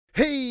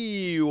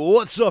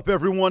What's up,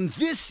 everyone?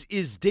 This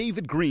is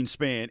David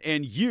Greenspan,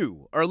 and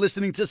you are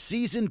listening to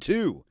Season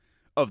 2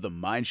 of the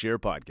Mindshare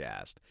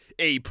Podcast,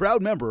 a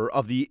proud member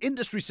of the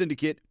Industry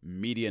Syndicate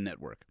Media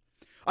Network.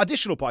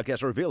 Additional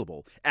podcasts are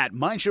available at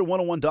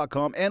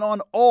mindshare101.com and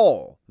on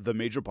all the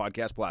major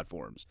podcast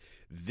platforms.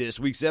 This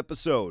week's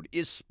episode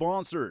is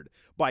sponsored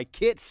by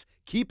Kit's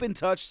Keep in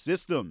Touch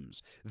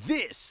Systems.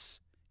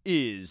 This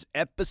is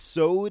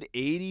episode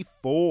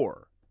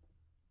 84.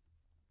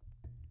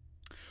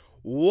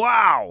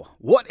 Wow,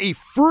 what a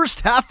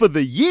first half of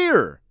the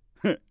year!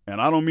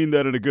 And I don't mean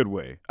that in a good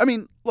way. I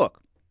mean,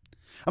 look,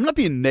 I'm not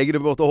being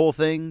negative about the whole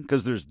thing,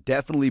 because there's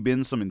definitely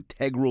been some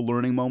integral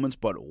learning moments,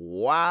 but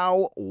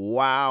wow.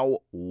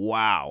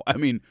 I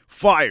mean,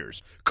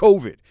 fires,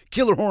 COVID,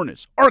 killer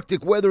hornets,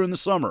 Arctic weather in the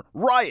summer,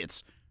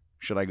 riots.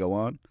 Should I go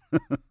on?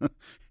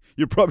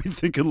 You're probably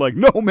thinking like,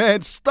 no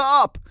man,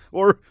 stop!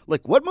 Or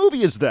like, what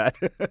movie is that?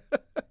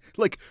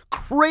 Like,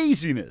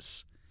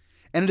 craziness.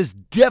 And it has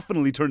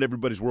definitely turned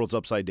everybody's worlds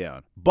upside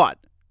down. But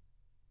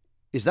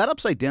is that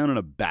upside down in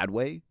a bad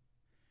way?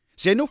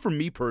 See, I know for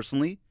me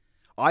personally,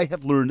 I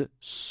have learned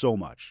so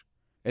much.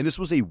 And this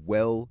was a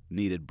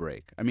well-needed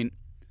break. I mean,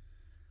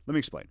 let me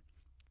explain.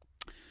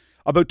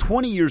 About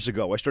 20 years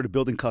ago, I started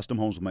building custom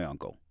homes with my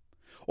uncle.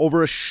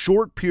 Over a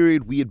short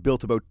period, we had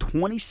built about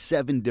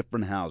 27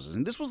 different houses.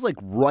 And this was like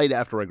right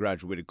after I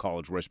graduated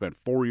college, where I spent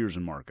 4 years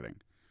in marketing.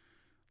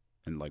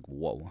 And like,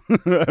 whoa,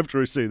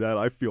 after I say that,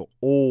 I feel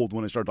old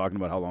when I start talking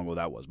about how long ago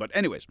that was. But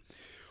anyways,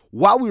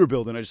 while we were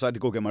building, I decided to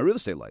go get my real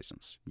estate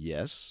license.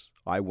 Yes,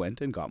 I went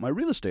and got my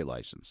real estate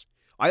license.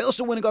 I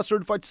also went and got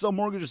certified to sell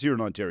mortgages here in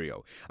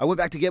Ontario. I went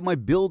back to get my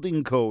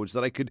building codes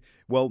that I could,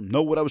 well,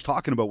 know what I was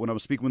talking about when I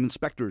was speaking with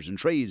inspectors and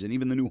trades and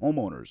even the new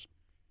homeowners.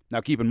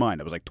 Now, keep in mind,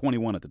 I was like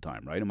 21 at the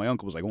time, right? And my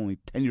uncle was like only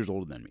 10 years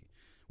older than me.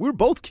 We were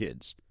both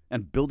kids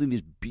and building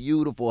these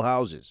beautiful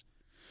houses.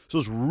 So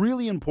it's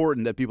really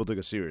important that people took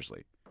us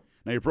seriously.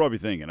 Now, you're probably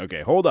thinking,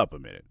 okay, hold up a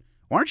minute.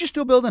 Why aren't you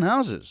still building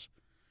houses?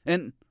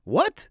 And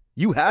what?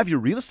 You have your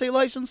real estate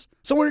license?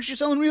 So why aren't you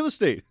selling real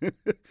estate?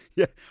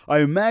 Yeah,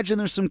 I imagine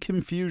there's some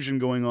confusion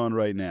going on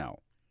right now.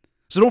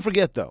 So don't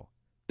forget, though,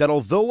 that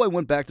although I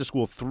went back to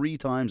school 3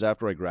 times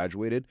after I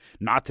graduated,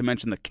 not to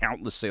mention the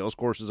countless sales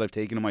courses I've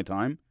taken in my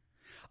time,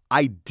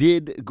 I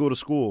did go to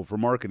school for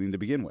marketing to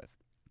begin with.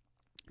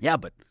 Yeah,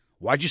 but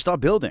why'd you stop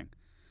building?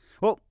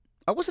 Well,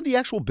 I wasn't the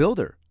actual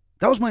builder.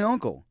 That was my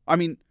uncle. I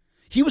mean,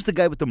 he was the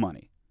guy with the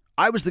money.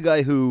 I was the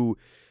guy who,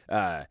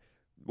 I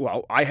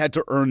had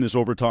to earn this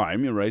over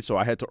time, right? So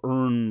I had to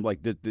earn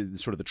like the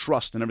sort of the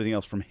trust and everything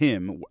else from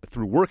him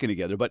through working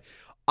together. But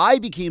I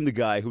became the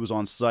guy who was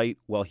on site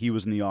while he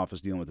was in the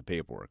office dealing with the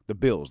paperwork, the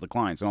bills, the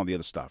clients, and all the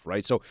other stuff,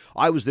 right? So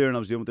I was there and I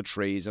was dealing with the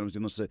trades and I was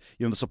dealing with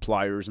the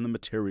suppliers and the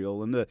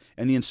material and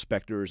the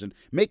inspectors and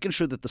making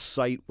sure that the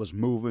site was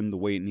moving the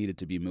way it needed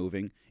to be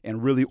moving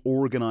and really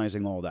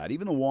organizing all that,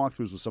 even the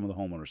walkthroughs with some of the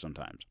homeowners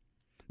sometimes.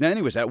 Now,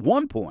 anyways, at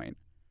one point,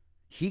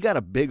 he got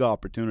a big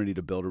opportunity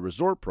to build a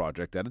resort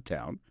project out of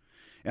town.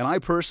 And I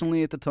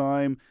personally, at the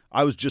time,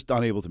 I was just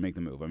unable to make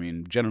the move. I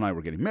mean, Jen and I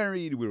were getting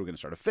married. We were going to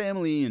start a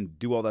family and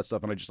do all that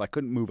stuff. And I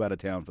couldn't move out of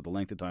town for the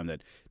length of time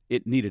that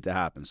it needed to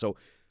happen. So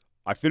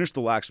I finished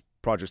the last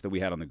projects that we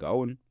had on the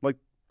go. And,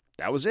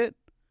 that was it.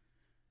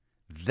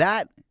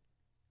 That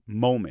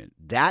moment,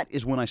 that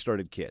is when I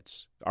started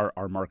Kits,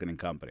 our marketing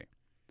company.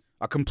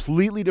 A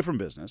completely different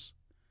business.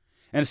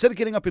 And instead of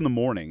getting up in the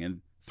morning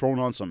and throwing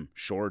on some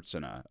shorts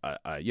and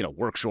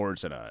work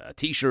shorts and a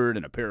T-shirt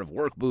and a pair of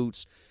work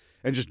boots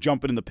and just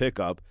jumping in the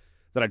pickup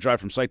that I drive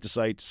from site to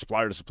site,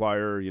 supplier to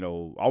supplier,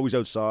 always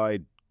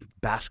outside,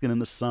 basking in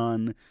the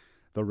sun,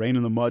 the rain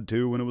and the mud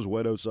too when it was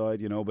wet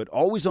outside, but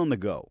always on the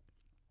go.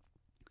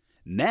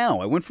 Now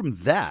I went from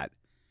that,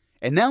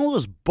 and now I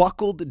was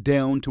buckled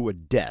down to a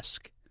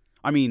desk.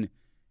 I mean,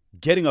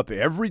 getting up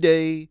every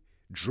day,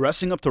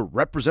 dressing up to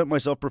represent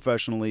myself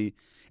professionally,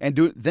 and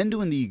then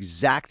doing the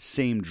exact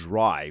same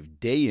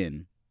drive day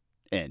in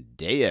and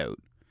day out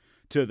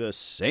to the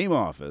same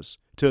office,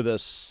 to the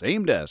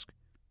same desk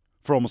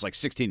for almost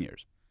 16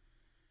 years.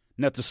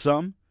 Now, to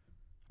some,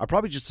 I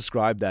probably just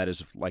describe that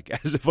as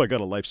if I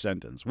got a life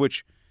sentence,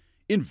 which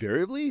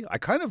invariably, I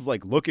kind of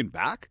looking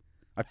back,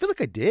 I feel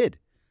like I did.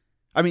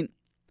 I mean,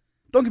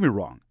 don't get me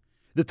wrong.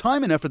 The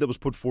time and effort that was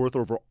put forth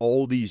over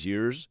all these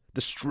years,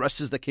 the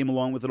stresses that came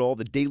along with it all,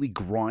 the daily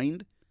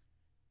grind,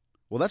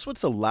 well, that's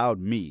what's allowed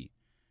me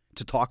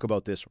to talk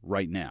about this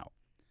right now,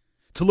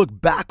 to look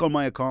back on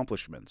my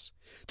accomplishments,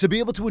 to be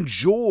able to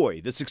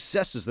enjoy the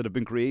successes that have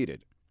been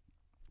created.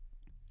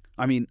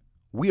 I mean,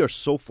 we are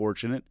so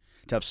fortunate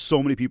to have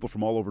so many people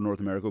from all over North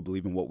America who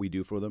believe in what we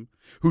do for them,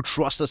 who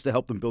trust us to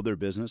help them build their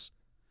business,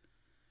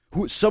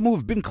 some who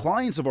have been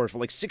clients of ours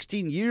for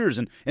 16 years,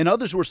 and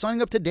others who are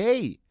signing up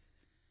today.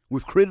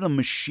 We've created a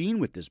machine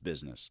with this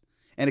business,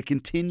 and it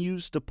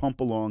continues to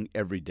pump along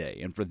every day.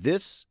 And for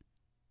this,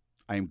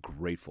 I am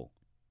grateful.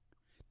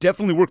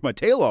 Definitely worked my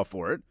tail off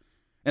for it,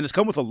 and it's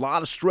come with a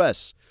lot of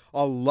stress,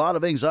 a lot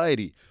of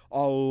anxiety,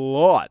 a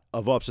lot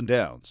of ups and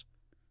downs,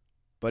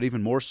 but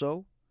even more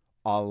so,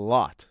 a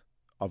lot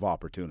of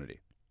opportunity.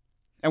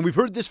 And we've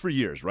heard this for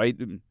years, right?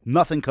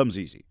 Nothing comes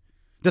easy.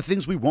 The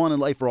things we want in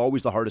life are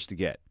always the hardest to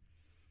get.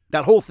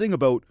 That whole thing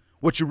about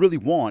what you really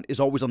want is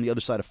always on the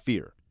other side of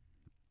fear.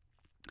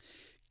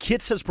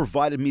 Kits has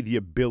provided me the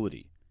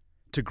ability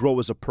to grow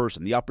as a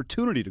person, the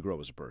opportunity to grow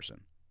as a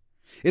person.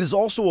 It has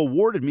also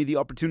awarded me the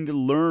opportunity to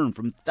learn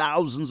from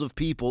thousands of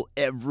people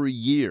every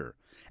year,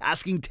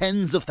 asking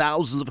tens of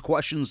thousands of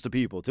questions to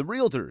people, to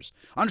realtors,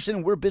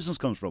 understanding where business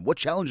comes from, what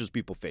challenges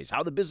people face,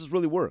 how the business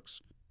really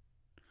works.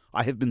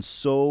 I have been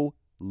so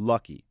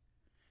lucky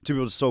to be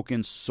able to soak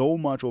in so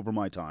much over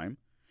my time,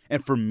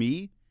 and for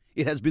me,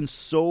 it has been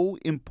so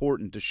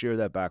important to share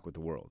that back with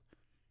the world.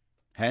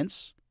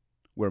 Hence,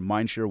 where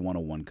Mindshare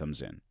 101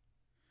 comes in.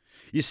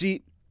 You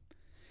see,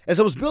 as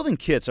I was building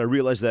kits, I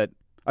realized that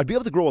I'd be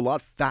able to grow a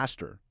lot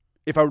faster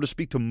if I were to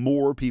speak to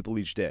more people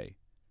each day.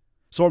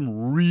 So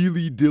I'm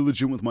really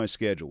diligent with my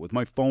schedule, with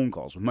my phone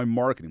calls, with my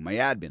marketing, my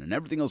admin, and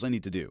everything else I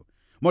need to do.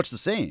 Much the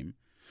same,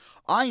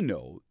 I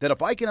know that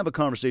if I can have a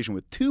conversation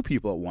with 2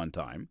 people at one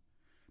time,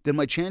 then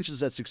my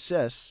chances at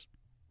success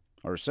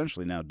are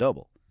essentially now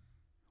double.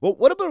 Well,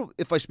 what about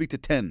if I speak to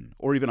 10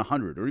 or even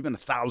 100 or even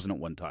 1,000 at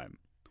one time?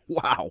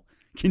 Wow,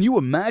 can you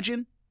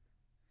imagine?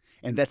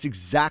 And that's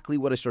exactly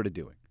what I started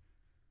doing.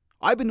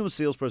 I've been doing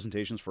sales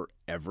presentations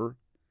forever,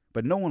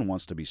 but no one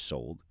wants to be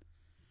sold.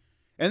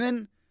 And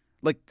then,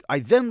 I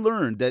then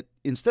learned that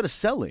instead of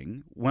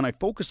selling, when I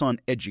focus on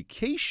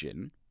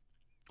education,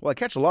 well, I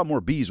catch a lot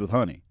more bees with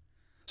honey.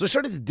 So I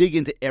started to dig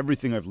into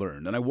everything I've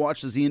learned, and I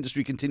watched as the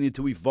industry continued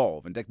to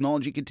evolve and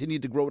technology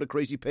continued to grow at a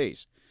crazy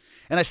pace.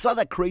 And I saw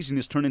that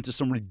craziness turn into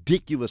some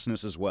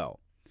ridiculousness as well.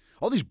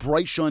 All these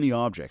bright, shiny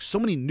objects, so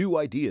many new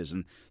ideas,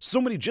 and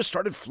so many just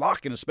started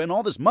flocking to spend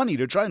all this money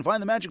to try and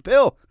find the magic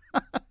pill.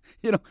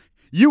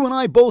 You and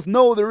I both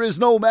know there is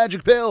no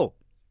magic pill.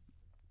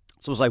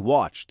 So as I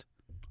watched,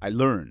 I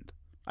learned,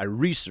 I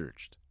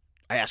researched,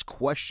 I asked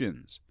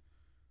questions,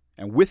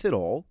 and with it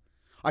all,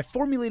 I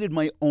formulated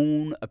my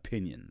own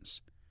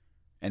opinions.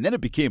 And then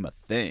it became a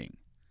thing.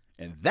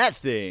 And that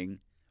thing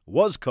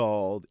is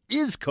called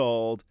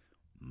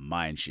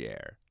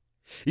Mindshare.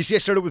 You see, I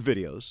started with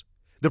videos.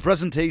 The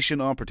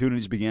presentation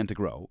opportunities began to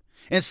grow.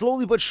 And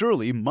slowly but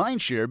surely,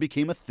 Mindshare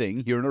became a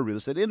thing here in our real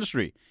estate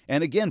industry.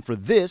 And again, for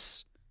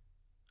this,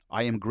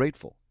 I am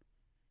grateful.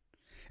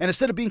 And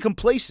instead of being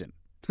complacent,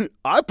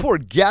 I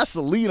poured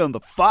gasoline on the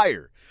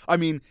fire.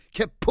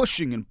 Kept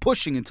pushing and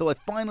pushing until I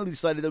finally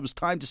decided that it was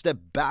time to step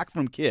back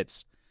from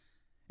kits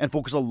and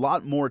focus a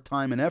lot more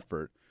time and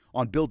effort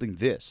on building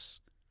this.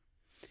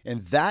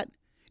 And that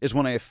is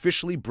when I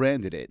officially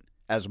branded it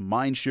as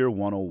Mindshare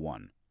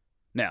 101.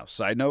 Now,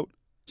 side note,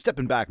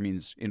 stepping back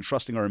means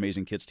entrusting our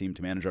amazing kits team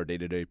to manage our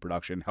day-to-day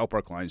production, help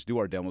our clients do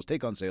our demos,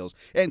 take on sales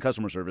and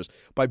customer service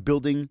by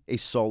building a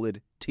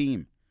solid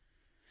team.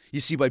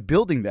 You see, by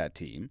building that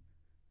team,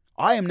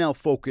 I am now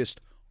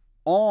focused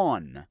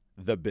on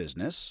the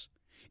business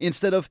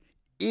instead of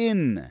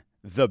in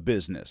the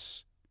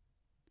business.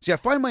 See, I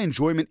find my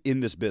enjoyment in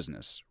this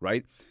business,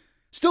 right?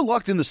 Still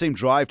locked in the same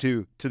drive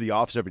to the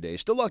office every day,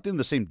 still locked in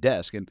the same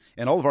desk and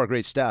all of our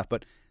great staff,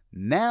 but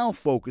now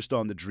focused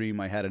on the dream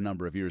I had a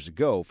number of years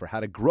ago for how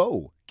to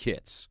grow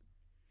kits.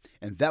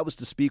 And that was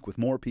to speak with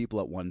more people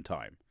at one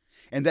time.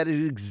 And that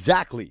is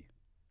exactly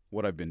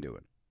what I've been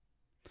doing.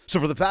 So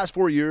for the past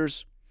 4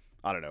 years,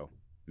 I don't know,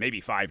 maybe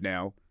 5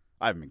 now,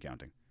 I haven't been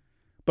counting.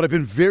 But I've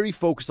been very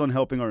focused on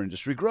helping our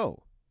industry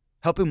grow,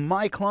 helping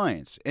my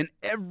clients and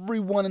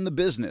everyone in the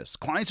business,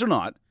 clients or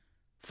not,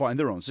 find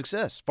their own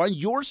success, find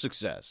your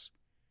success.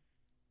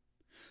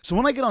 So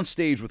when I get on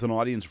stage with an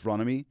audience in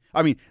front of me,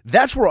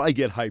 that's where I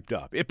get hyped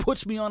up. It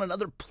puts me on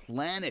another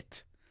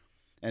planet.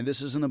 And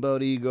this isn't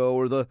about ego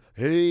or the,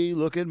 hey,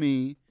 look at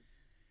me.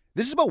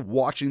 This is about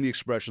watching the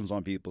expressions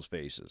on people's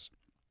faces,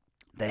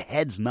 the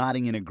heads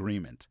nodding in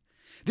agreement.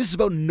 This is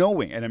about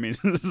knowing,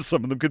 and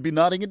some of them could be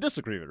nodding in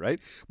disagreement, right?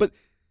 But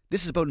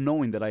this is about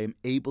knowing that I am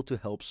able to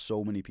help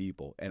so many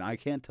people. And I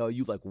can't tell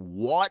you,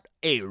 what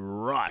a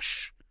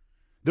rush.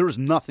 There is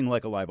nothing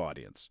like a live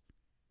audience.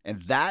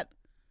 And that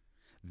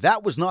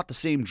was not the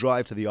same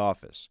drive to the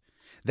office.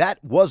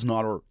 That was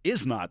not or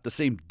is not the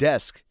same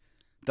desk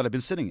that I've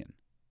been sitting in.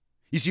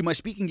 You see, my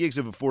speaking gigs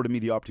have afforded me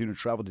the opportunity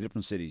to travel to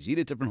different cities, eat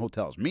at different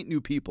hotels, meet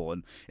new people,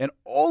 and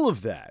all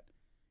of that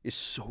is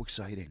so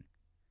exciting.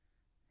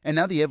 And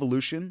now the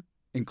evolution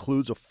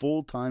includes a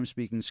full-time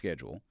speaking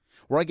schedule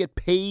where I get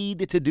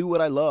paid to do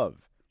what I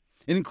love.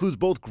 It includes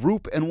both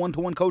group and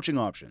one-to-one coaching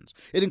options.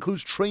 It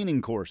includes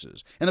training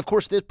courses. And, of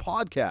course, this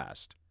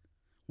podcast.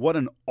 What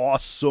an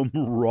awesome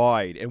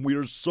ride. And we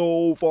are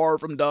so far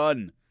from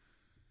done.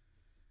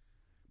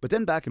 But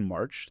then back in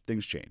March,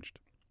 things changed.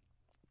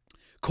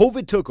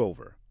 COVID took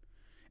over.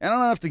 And I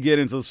don't have to get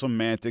into the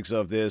semantics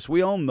of this.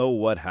 We all know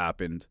what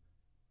happened.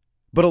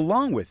 But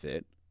along with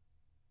it,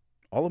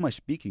 all of my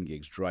speaking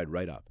gigs dried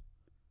right up.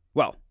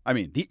 Well,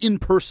 the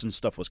in-person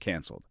stuff was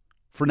canceled.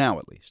 For now,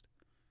 at least.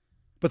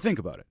 But think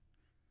about it.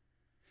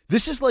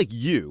 This is like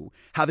you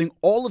having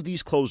all of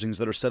these closings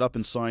that are set up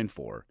and signed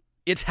for.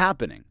 It's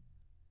happening.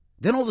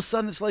 Then all of a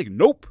sudden it's like,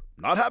 nope,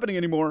 not happening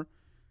anymore.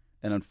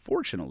 And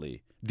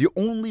unfortunately, the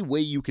only way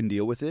you can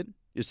deal with it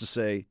is to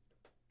say,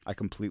 I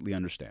completely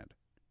understand.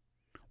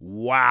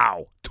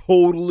 Wow.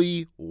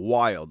 Totally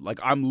wild. Like,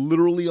 I'm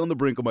literally on the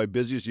brink of my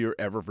busiest year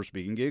ever for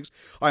speaking gigs.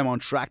 I'm on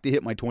track to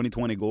hit my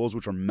 2020 goals,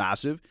 which are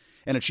massive,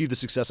 and achieve the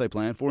success I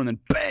planned for, and then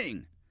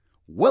bang!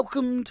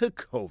 Welcome to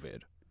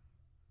COVID.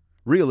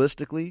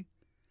 Realistically,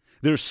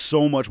 there's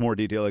so much more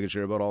detail I can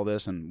share about all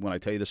this, and when I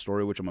tell you this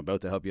story, which I'm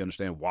about to help you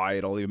understand why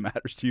it all even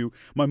matters to you,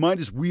 my mind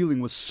is wheeling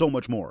with so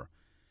much more.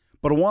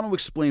 But I want to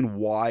explain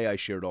why I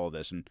shared all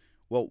this and,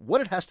 well,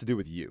 what it has to do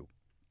with you.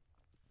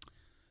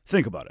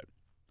 Think about it.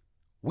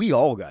 We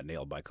all got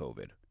nailed by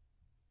COVID.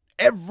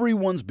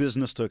 Everyone's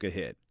business took a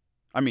hit.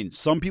 I mean,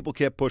 some people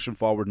kept pushing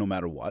forward no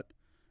matter what,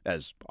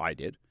 as I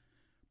did.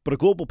 But a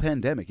global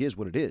pandemic is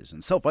what it is,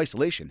 and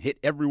self-isolation hit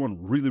everyone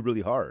really,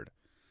 really hard.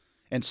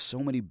 And so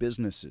many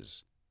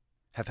businesses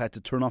have had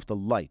to turn off the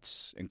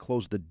lights and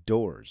close the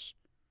doors.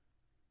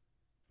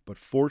 But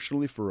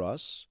fortunately for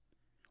us,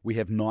 we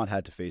have not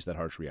had to face that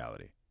harsh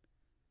reality.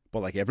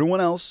 But like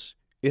everyone else,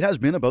 it has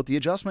been about the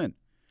adjustment,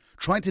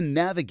 trying to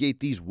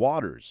navigate these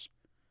waters.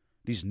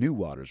 These new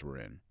waters we're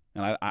in.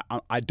 And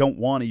I don't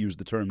want to use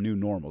the term new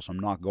normal, so I'm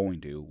not going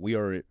to. We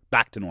are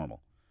back to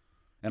normal.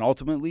 And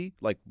ultimately,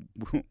 like,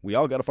 we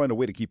all got to find a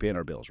way to keep paying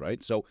our bills,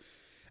 right? So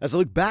as I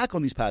look back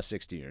on these past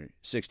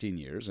 16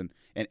 years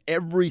and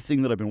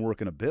everything that I've been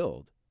working to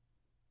build,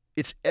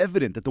 it's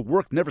evident that the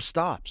work never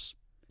stops,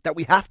 that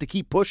we have to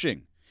keep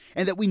pushing,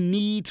 and that we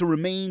need to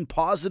remain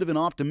positive and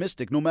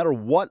optimistic no matter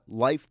what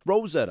life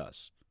throws at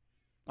us.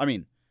 I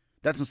mean,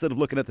 that's instead of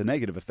looking at the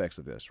negative effects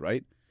of this,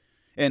 right?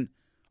 And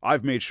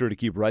I've made sure to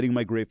keep writing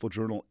my grateful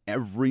journal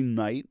every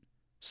night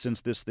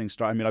since this thing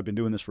started. I mean, I've been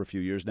doing this for a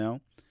few years now,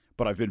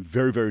 but I've been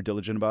very, very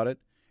diligent about it.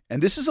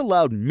 And this has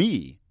allowed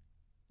me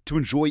to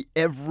enjoy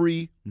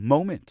every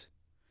moment.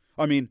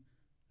 I mean,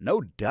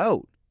 no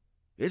doubt,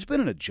 it's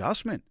been an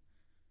adjustment.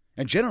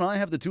 And Jen and I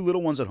have the two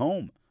little ones at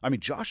home. I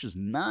mean, Josh is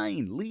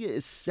 9, Leah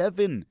is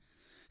 7.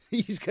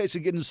 These guys are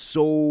getting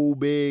so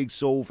big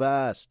so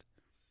fast.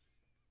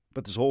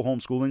 But this whole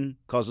homeschooling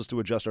caused us to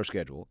adjust our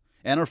schedule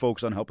and our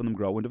focus on helping them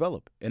grow and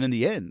develop. And in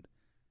the end,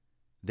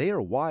 they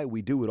are why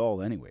we do it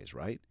all anyways,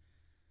 right?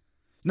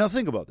 Now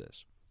think about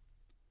this.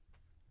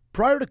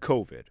 Prior to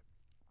COVID,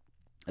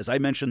 as I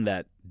mentioned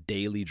that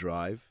daily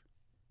drive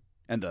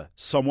and the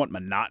somewhat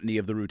monotony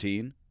of the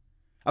routine,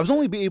 I was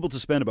only able to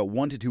spend about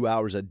 1 to 2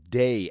 hours a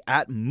day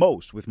at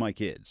most with my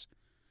kids.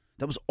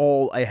 That was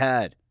all I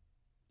had.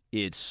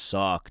 It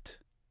sucked.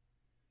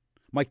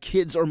 My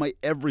kids are my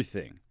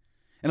everything,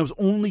 and I was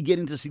only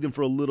getting to see them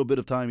for a little bit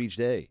of time each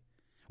day.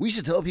 We used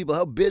to tell people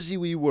how busy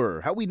we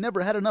were, how we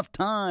never had enough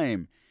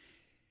time.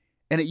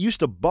 And it used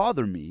to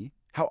bother me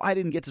how I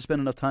didn't get to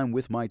spend enough time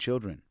with my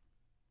children.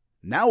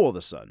 Now all of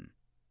a sudden,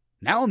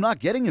 now I'm not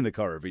getting in the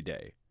car every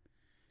day.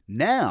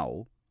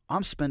 Now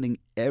I'm spending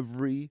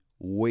every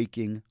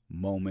waking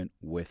moment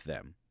with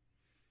them.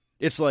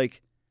 It's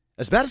like,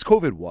 as bad as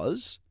COVID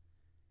was,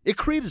 it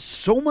created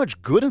so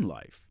much good in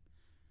life.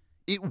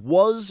 It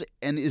was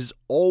and is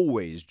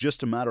always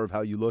just a matter of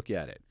how you look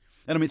at it.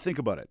 And I mean, think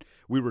about it.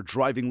 We were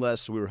driving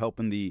less, so we were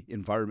helping the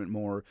environment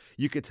more.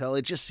 You could tell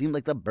it just seemed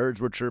like the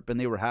birds were chirping,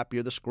 they were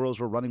happier, the squirrels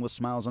were running with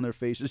smiles on their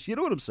faces. You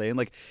know what I'm saying?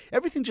 Like,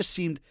 everything just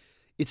seemed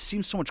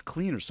so much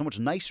cleaner, so much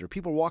nicer.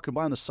 People were walking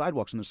by on the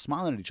sidewalks and they're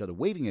smiling at each other,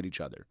 waving at each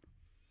other.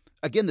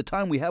 Again, the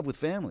time we have with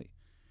family.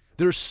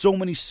 There are so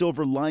many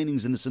silver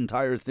linings in this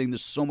entire thing.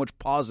 There's so much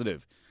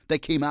positive that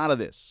came out of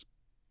this.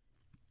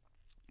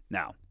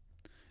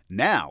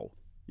 Now,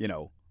 you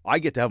know, I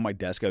get to have my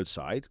desk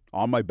outside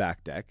on my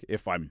back deck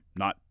if I'm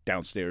not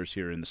downstairs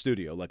here in the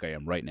studio like I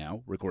am right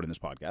now recording this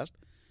podcast.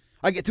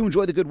 I get to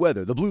enjoy the good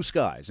weather, the blue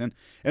skies, and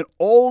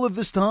all of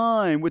this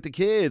time with the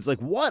kids. Like,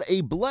 what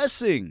a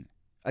blessing.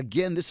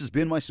 Again, this has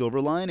been my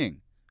silver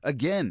lining.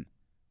 Again,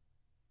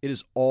 it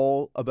is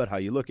all about how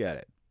you look at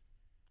it.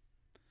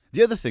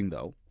 The other thing,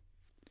 though,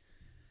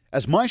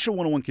 as My Show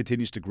 101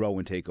 continues to grow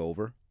and take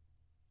over,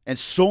 and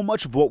so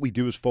much of what we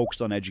do is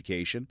focused on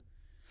education,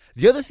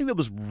 the other thing that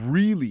was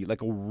really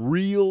like a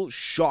real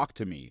shock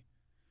to me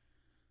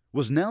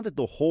was now that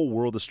the whole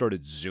world has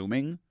started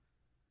Zooming,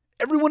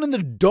 everyone and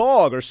the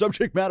dog are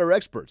subject matter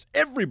experts.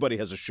 Everybody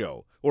has a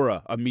show or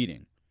a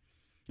meeting.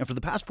 And for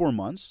the past 4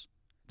 months,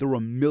 there were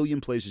 1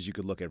 million places you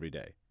could look every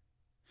day.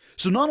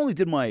 So not only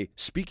did my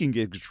speaking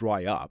gigs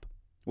dry up,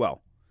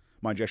 well,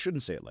 mind you, I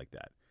shouldn't say it like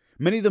that.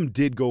 Many of them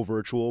did go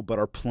virtual, but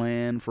our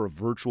plan for a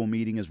virtual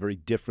meeting is very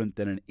different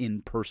than an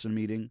in-person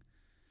meeting.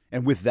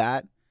 And with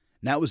that,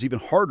 now it was even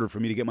harder for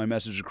me to get my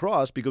message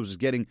across because it was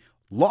getting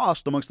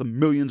lost amongst the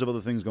millions of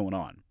other things going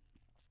on.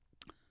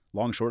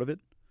 Long short of it,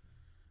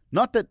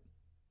 not that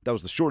that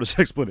was the shortest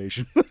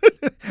explanation,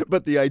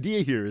 but the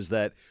idea here is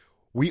that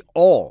we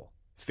all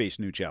face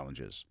new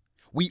challenges.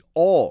 We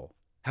all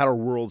had our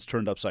worlds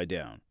turned upside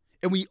down.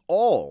 And we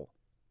all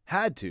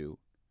had to,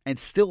 and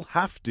still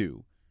have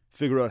to,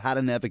 figure out how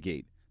to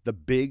navigate the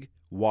big,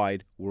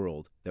 wide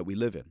world that we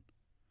live in.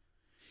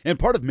 And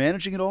part of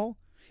managing it all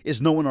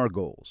is knowing our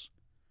goals.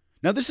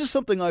 Now, this is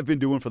something I've been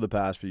doing for the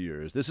past few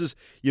years. This is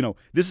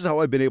how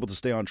I've been able to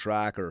stay on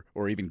track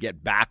or even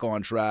get back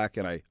on track,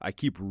 and I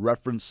keep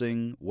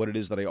referencing what it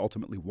is that I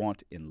ultimately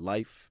want in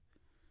life.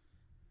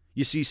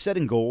 You see,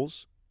 setting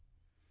goals,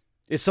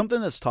 it's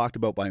something that's talked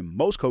about by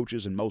most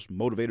coaches and most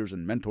motivators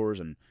and mentors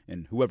and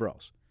whoever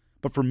else.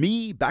 But for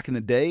me, back in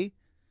the day,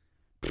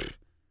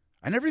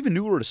 I never even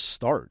knew where to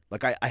start.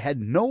 Like, I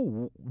had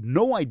no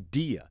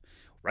idea.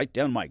 Write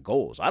down my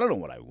goals. I don't know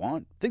what I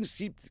want.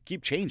 Things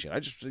keep changing. I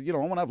just, I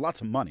want to have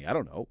lots of money. I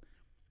don't know.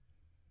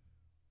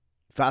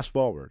 Fast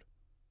forward,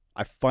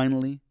 I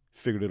finally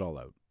figured it all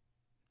out.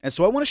 And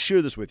so I want to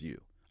share this with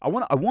you. I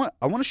want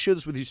to share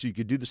this with you so you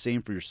could do the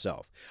same for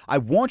yourself. I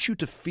want you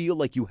to feel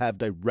like you have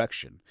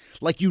direction,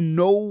 like you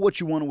know what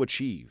you want to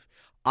achieve.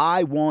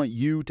 I want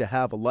you to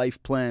have a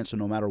life plan so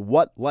no matter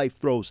what life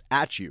throws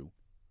at you,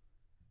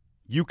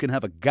 you can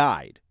have a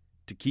guide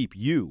to keep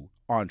you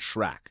on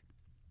track.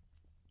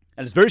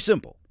 And it's very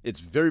simple.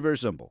 It's very, very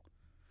simple.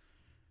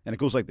 And it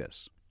goes like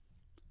this.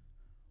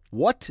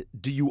 What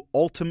do you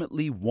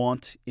ultimately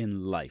want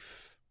in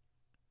life?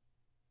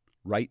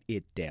 Write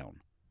it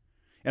down.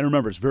 And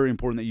remember, it's very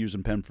important that you use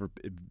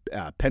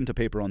pen to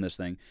paper on this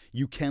thing.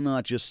 You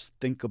cannot just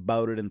think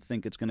about it and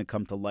think it's going to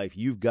come to life.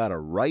 You've got to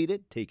write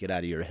it, take it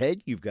out of your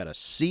head. You've got to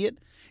see it,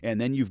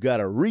 and then you've got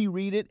to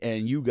reread it,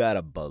 and you got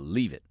to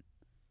believe it.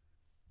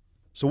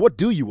 So what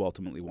do you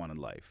ultimately want in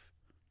life?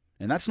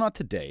 And that's not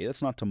today,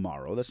 that's not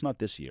tomorrow, that's not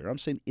this year. I'm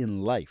saying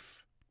in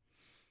life.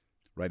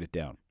 Write it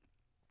down.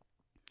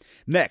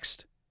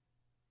 Next,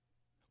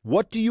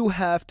 what do you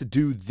have to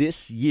do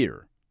this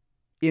year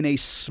in a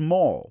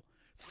small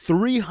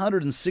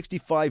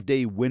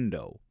 365-day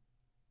window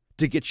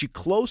to get you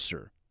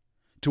closer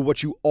to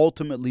what you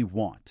ultimately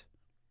want?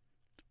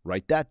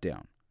 Write that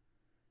down.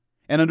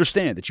 And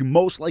understand that you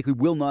most likely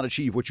will not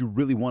achieve what you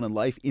really want in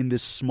life in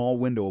this small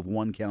window of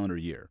one calendar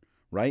year.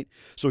 Right?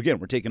 So again,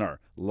 we're taking our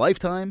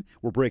lifetime,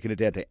 we're breaking it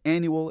down to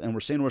annual, and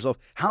we're saying to ourselves,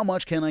 how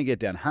much can I get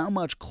done? How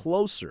much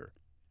closer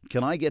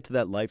can I get to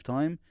that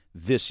lifetime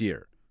this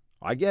year?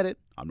 I get it.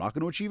 I'm not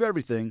going to achieve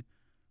everything,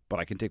 but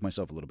I can take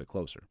myself a little bit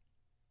closer.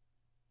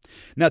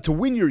 Now, to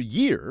win your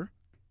year,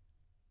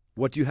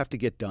 what do you have to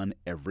get done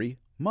every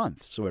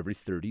month? So every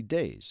 30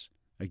 days.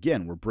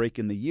 Again, we're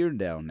breaking the year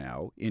down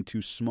now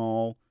into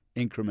small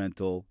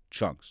incremental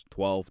chunks,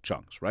 12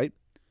 chunks, right?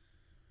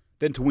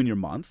 Then to win your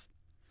month,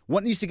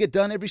 what needs to get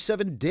done every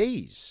 7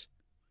 days,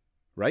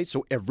 right?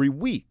 So every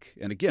week.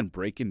 And again,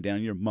 breaking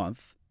down your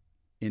month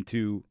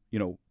into,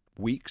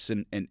 weeks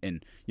and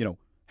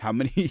how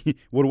many,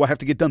 what do I have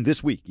to get done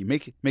this week? You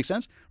make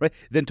sense, right?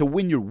 Then to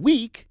win your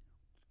week,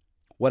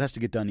 what has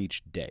to get done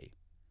each day?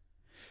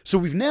 So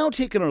we've now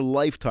taken our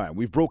lifetime,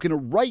 we've broken it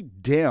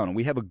right down, and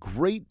we have a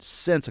great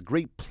sense, a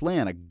great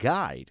plan, a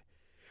guide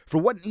for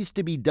what needs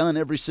to be done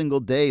every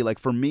single day. Like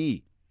for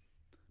me,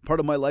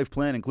 part of my life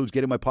plan includes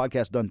getting my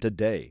podcast done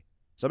today.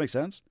 Does that make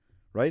sense?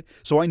 Right?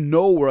 So I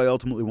know where I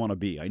ultimately want to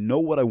be. I know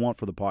what I want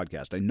for the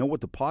podcast. I know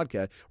what the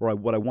podcast, or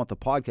what I want the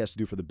podcast to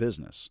do for the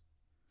business.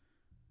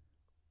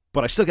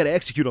 But I still got to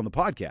execute on the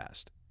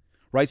podcast.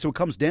 Right? So it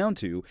comes down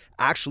to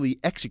actually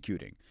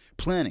executing,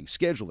 planning,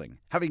 scheduling,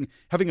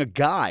 having a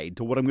guide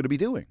to what I'm going to be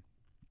doing.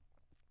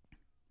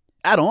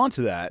 Add on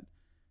to that,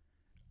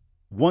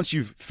 once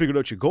you've figured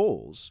out your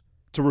goals,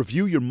 to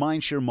review your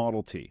Mindshare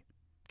Model T.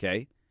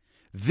 Okay?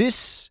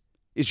 This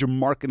is your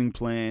marketing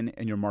plan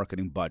and your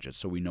marketing budget.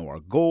 So we know our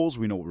goals,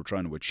 we know what we're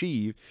trying to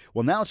achieve.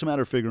 Well, now it's a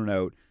matter of figuring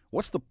out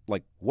what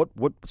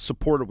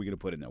support are we going to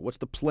put in there? What's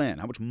the plan?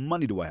 How much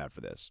money do I have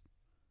for this?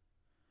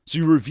 So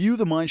you review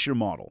the Mindshare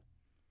model,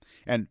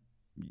 and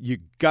you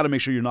got to make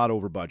sure you're not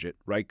over budget,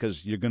 right?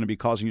 Because you're going to be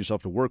causing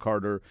yourself to work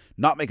harder,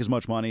 not make as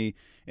much money,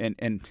 and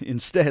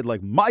instead,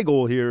 like my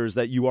goal here is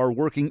that you are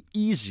working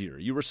easier,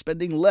 you are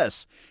spending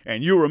less,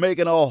 and you are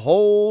making a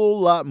whole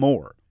lot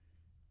more.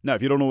 Now,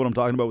 if you don't know what I'm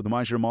talking about with the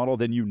Mindshare model,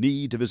 then you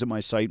need to visit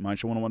my site,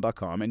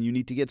 mindshare101.com, and you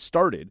need to get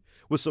started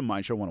with some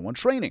Mindshare 101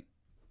 training.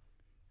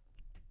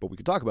 But we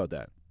can talk about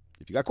that.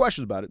 If you got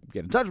questions about it,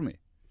 get in touch with me.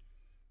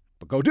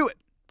 But go do it.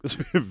 It's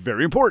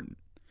very important.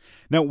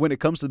 Now, when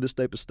it comes to this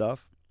type of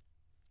stuff,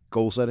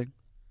 goal setting,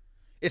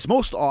 it's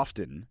most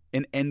often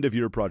an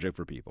end-of-year project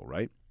for people,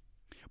 right?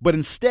 But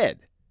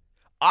instead,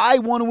 I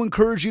want to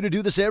encourage you to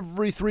do this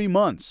every 3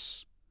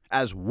 months.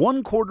 As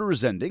one quarter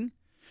is ending,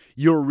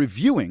 you're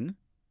reviewing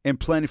and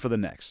planning for the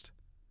next.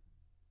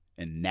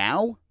 And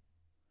now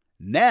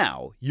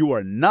you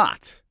are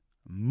not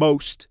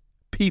most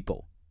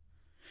people.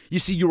 You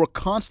see, you are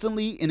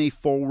constantly in a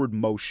forward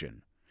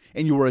motion,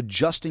 and you are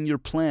adjusting your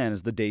plan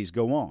as the days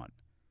go on.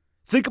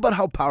 Think about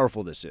how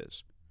powerful this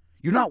is.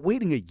 You're not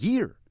waiting a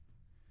year.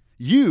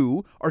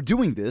 You are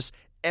doing this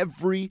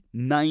every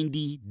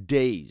 90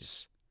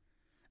 days.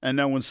 And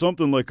now when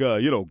something like a,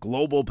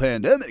 global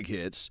pandemic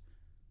hits,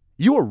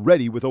 you are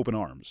ready with open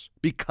arms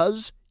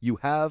because you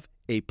have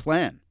a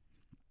plan.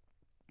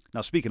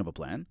 Now, speaking of a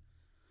plan,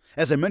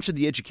 as I mentioned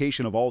the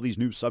education of all these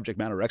new subject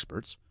matter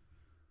experts,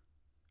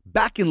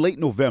 back in late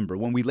November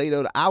when we laid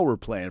out our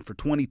plan for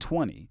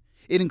 2020,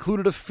 It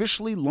included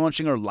officially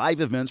launching our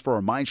live events for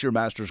our Mindshare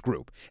Masters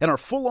group and our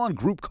full-on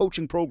group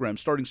coaching program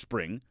starting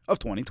spring of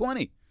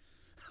 2020.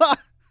 Ha!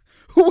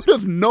 Who would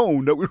have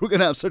known that we were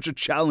going to have such a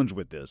challenge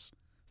with this?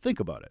 Think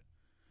about it.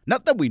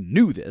 Not that we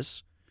knew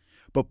this,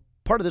 but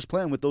part of this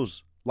plan with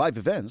those live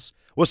events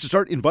was to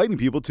start inviting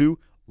people to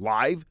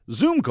live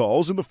Zoom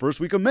calls in the first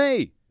week of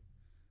May.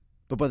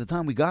 But by the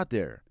time we got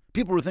there,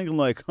 people were thinking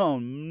like, oh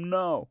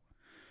no,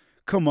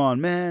 come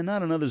on, man,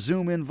 not another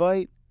Zoom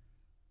invite.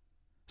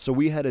 So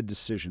we had a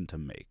decision to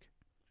make.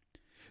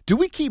 Do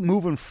we keep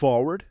moving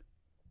forward?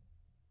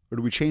 Or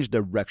do we change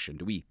direction?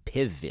 Do we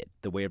pivot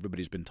the way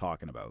everybody's been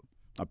talking about?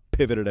 I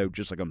pivoted out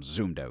just like I'm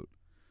zoomed out.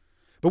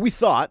 But we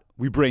thought,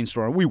 we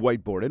brainstormed, we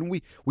whiteboarded, and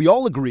we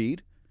all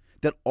agreed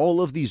that all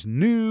of these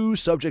new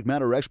subject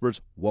matter experts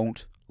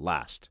won't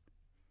last.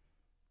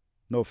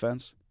 No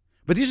offense.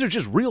 But these are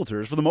just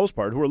realtors, for the most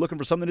part, who are looking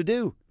for something to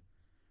do.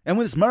 And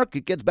when this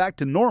market gets back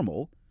to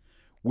normal,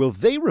 will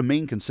they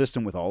remain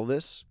consistent with all of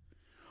this?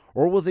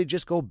 Or will they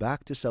just go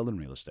back to selling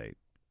real estate?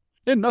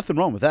 And nothing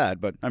wrong with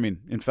that, but, I mean,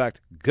 in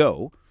fact,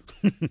 go.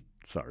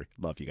 Sorry,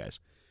 love you guys.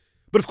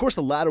 But of course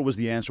the latter was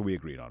the answer we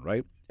agreed on,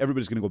 right?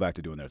 Everybody's going to go back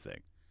to doing their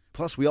thing.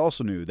 Plus, we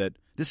also knew that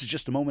this is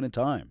just a moment in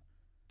time.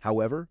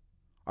 However,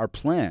 our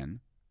plan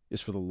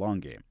is for the long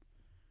game.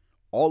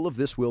 All of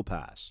this will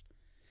pass.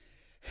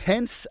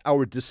 Hence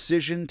our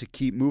decision to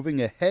keep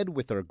moving ahead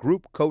with our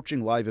group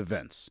coaching live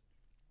events.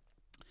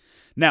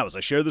 Now, as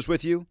I share this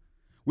with you,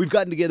 we've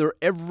gotten together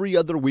every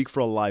other week for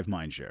a live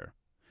Mindshare.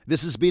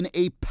 This has been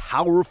a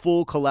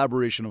powerful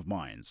collaboration of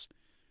minds.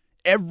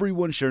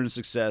 Everyone sharing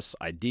success,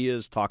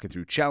 ideas, talking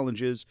through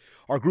challenges.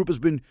 Our group has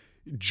been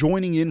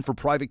joining in for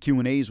private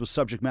Q&As with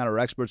subject matter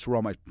experts who are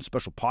on my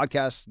special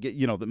podcast,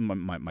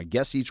 my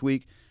guests each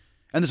week.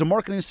 And there's a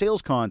marketing and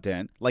sales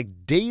content,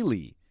 like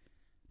daily,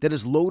 that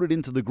is loaded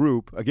into the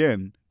group,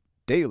 again,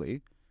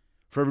 daily,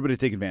 for everybody to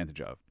take advantage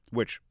of.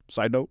 Which,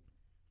 side note,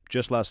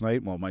 just last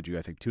night, well, mind you,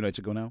 I think 2 nights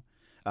ago now,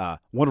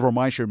 one of our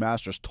Mindshare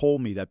Masters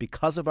told me that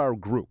because of our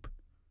group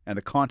and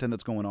the content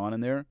that's going on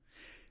in there,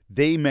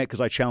 they met,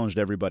 because I challenged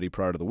everybody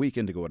prior to the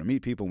weekend to go out and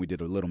meet people, and we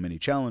did a little mini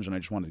challenge, and I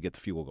just wanted to get the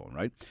fuel going,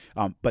 right?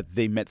 But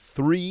they met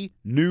 3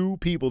 new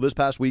people this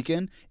past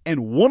weekend,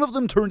 and one of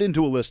them turned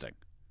into a listing.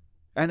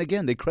 And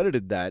again, they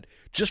credited that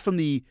just from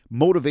the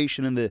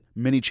motivation and the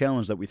mini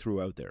challenge that we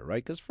threw out there,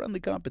 right? Because friendly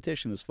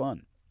competition is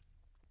fun.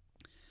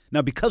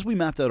 Now, because we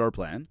mapped out our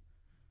plan,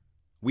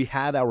 we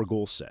had our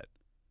goals set.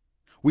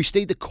 We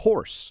stayed the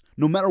course,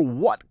 no matter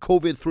what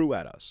COVID threw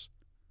at us.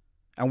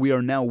 And we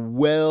are now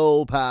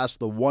well past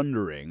the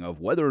wondering of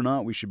whether or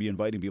not we should be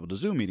inviting people to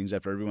Zoom meetings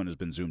after everyone has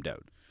been Zoomed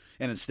out.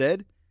 And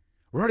instead,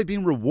 we're already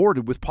being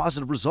rewarded with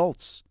positive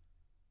results.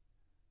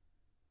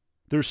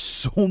 There's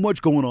so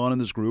much going on in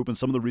this group and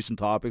some of the recent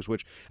topics,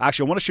 which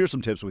actually I want to share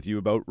some tips with you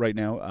about right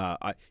now.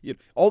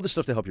 All this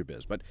stuff to help your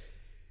biz. But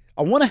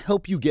I want to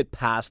help you get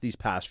past these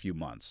past few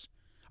months.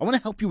 I want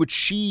to help you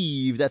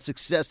achieve that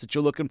success that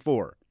you're looking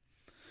for.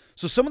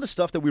 So some of the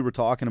stuff that we were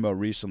talking about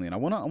recently, and I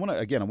want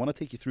to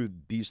take you through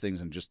these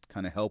things and just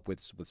kind of help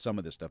with some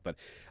of this stuff. But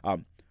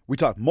we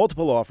talked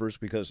multiple offers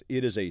because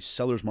it is a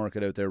seller's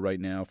market out there right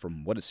now,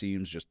 from what it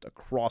seems, just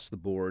across the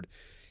board,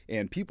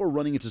 and people are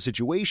running into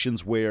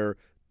situations where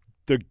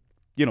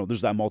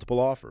there's that multiple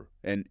offer,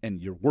 and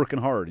you're working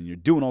hard and you're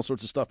doing all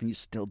sorts of stuff, and you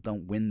still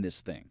don't win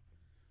this thing.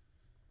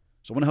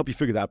 So I want to help you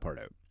figure that part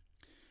out.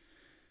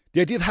 The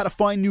idea of how to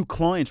find new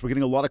clients. We're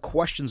getting a lot of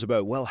questions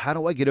about, well, how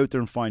do I get out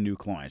there and find new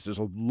clients? There's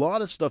a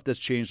lot of stuff that's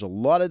changed, a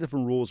lot of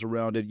different rules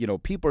around it.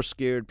 People are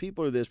scared,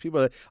 people are this, people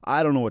are that.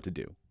 I don't know what to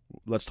do.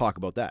 Let's talk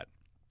about that.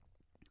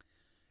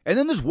 And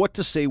then there's what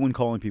to say when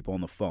calling people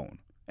on the phone.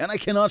 And I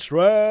cannot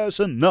stress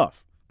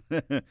enough.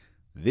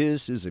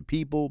 This is a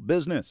people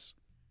business.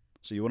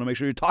 So you want to make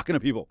sure you're talking to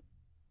people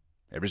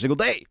every single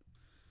day.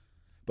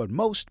 But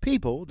most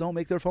people don't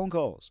make their phone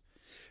calls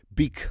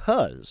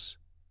because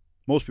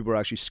most people are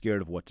actually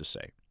scared of what to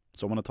say.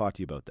 So I want to talk to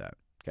you about that,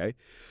 okay?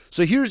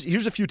 So here's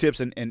a few tips,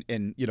 and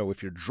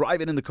if you're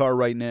driving in the car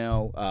right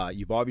now,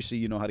 you've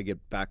obviously how to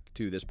get back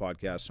to this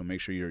podcast, so make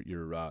sure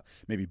you're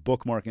maybe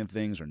bookmarking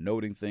things or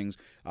noting things.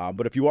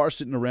 But if you are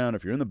sitting around,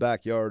 if you're in the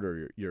backyard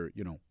or you're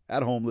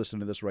at home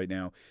listening to this right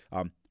now,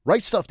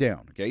 write stuff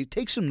down, okay?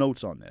 Take some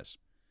notes on this.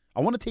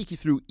 I want to take you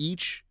through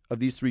each of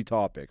these 3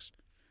 topics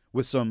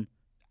with some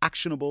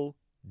actionable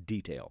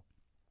detail.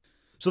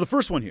 So the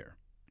first one here,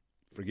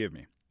 forgive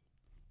me,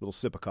 little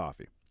sip of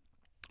coffee.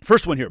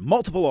 First one here,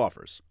 multiple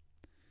offers.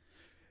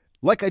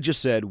 Like I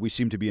just said, we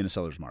seem to be in a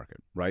seller's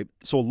market, right?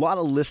 So a lot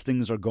of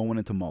listings are going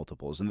into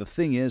multiples. And the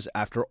thing is,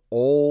 after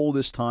all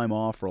this time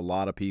off for a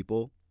lot of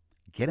people,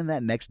 getting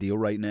that next deal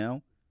right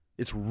now,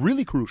 it's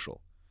really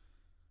crucial.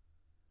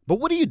 But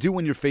what do you do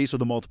when you're faced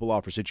with a multiple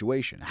offer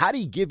situation? How do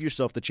you give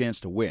yourself the chance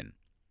to win?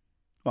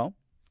 Well,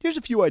 here's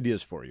a few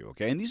ideas for you,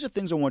 okay? And these are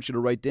things I want you to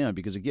write down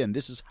because, again,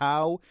 this is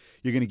how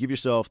you're going to give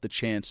yourself the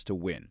chance to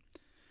win.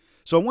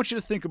 So I want you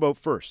to think about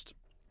first,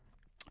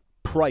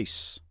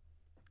 price.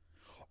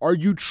 Are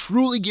you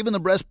truly giving the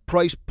best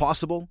price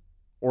possible,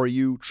 or are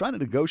you trying to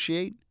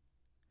negotiate?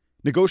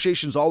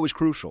 Negotiation is always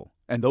crucial,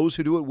 and those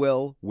who do it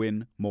well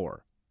win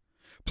more.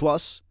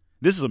 Plus,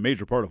 this is a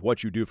major part of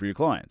what you do for your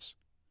clients.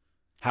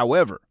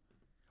 However,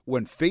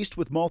 when faced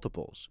with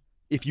multiples,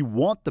 if you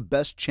want the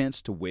best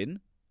chance to win,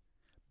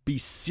 be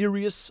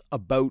serious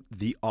about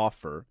the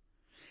offer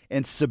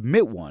and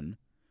submit one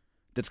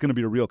that's going to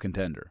be a real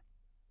contender.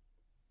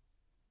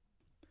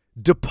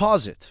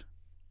 Deposit.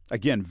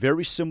 Again,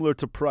 very similar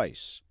to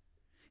price.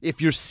 If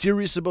you're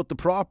serious about the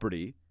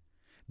property,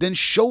 then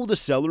show the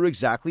seller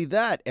exactly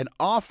that and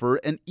offer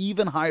an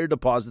even higher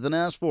deposit than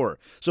asked for.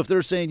 So if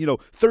they're saying,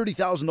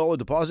 $30,000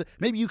 deposit,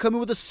 maybe you come in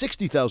with a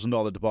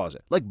 $60,000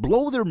 deposit. Like,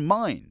 blow their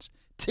minds.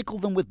 Tickle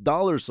them with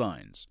dollar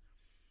signs.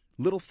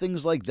 Little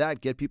things like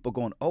that get people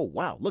going, oh,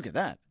 wow, look at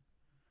that.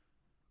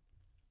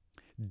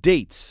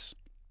 Dates.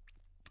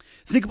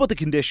 Think about the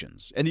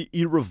conditions and the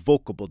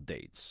irrevocable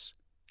dates.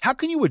 How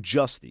can you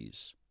adjust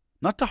these?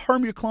 Not to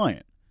harm your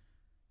client,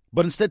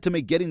 but instead to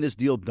make getting this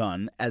deal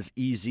done as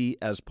easy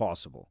as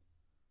possible.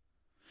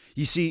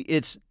 You see,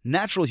 it's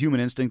natural human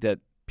instinct that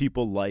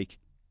people like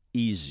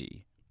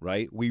easy,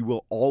 right? We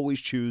will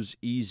always choose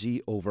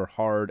easy over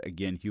hard,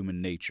 again,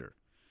 human nature.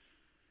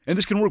 And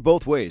this can work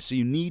both ways, so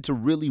you need to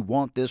really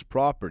want this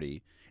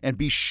property and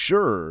be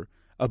sure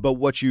about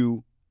what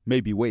you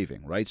may be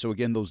waiving, right? So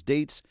again, those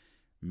dates,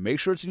 make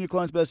sure it's in your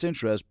client's best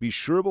interest, be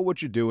sure about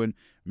what you're doing,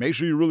 make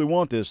sure you really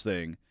want this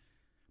thing.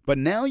 But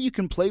now you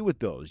can play with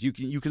those. You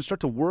can start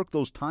to work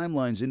those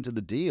timelines into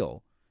the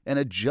deal and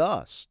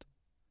adjust.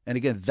 And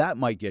again, that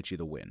might get you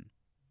the win.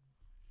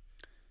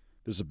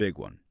 This is a big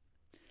one.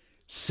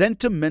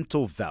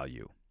 Sentimental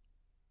value.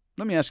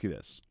 Let me ask you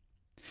this.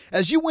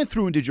 As you went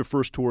through and did your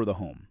first tour of the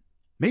home,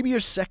 maybe your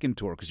second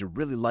tour because you're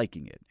really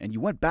liking it, and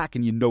you went back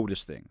and you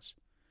noticed things,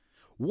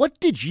 what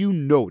did you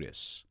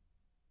notice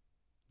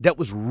that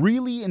was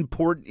really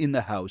important in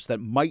the house that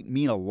might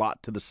mean a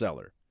lot to the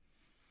seller?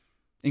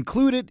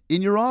 Include it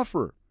in your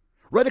offer.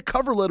 Write a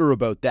cover letter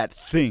about that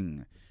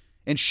thing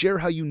and share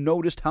how you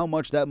noticed how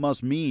much that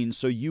must mean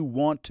so you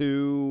want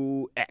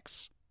to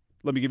X.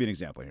 Let me give you an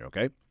example here,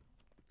 okay?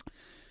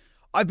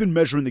 I've been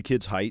measuring the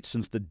kids' height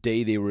since the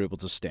day they were able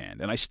to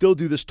stand, and I still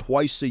do this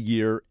twice a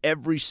year,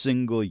 every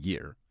single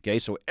year. Okay,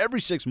 so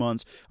every 6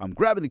 months, I'm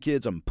grabbing the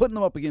kids, I'm putting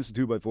them up against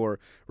the 2x4,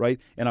 right,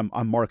 and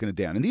I'm marking it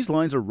down. And these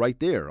lines are right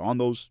there on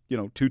those,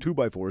 two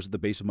 2x4s at the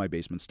base of my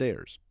basement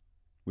stairs.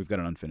 We've got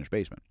an unfinished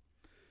basement.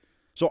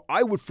 So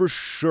I would for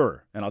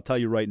sure, and I'll tell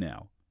you right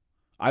now,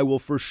 I will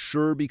for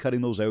sure be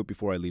cutting those out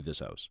before I leave this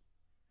house.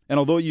 And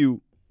although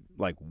you,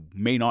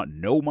 may not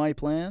know my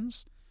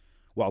plans,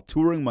 while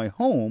touring my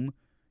home,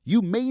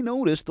 you may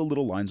notice the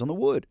little lines on the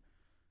wood.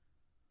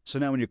 So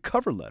now in your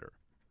cover letter,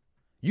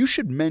 you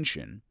should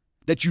mention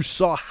that you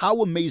saw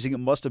how amazing it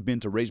must have been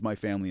to raise my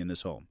family in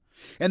this home,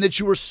 and that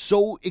you were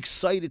so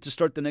excited to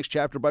start the next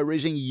chapter by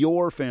raising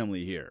your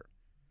family here.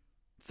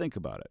 Think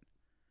about it.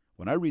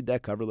 When I read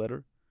that cover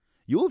letter,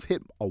 you'll have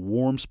hit a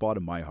warm spot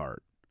in my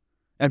heart.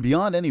 And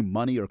beyond any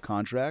money or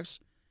contracts,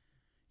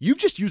 you've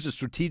just used a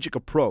strategic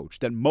approach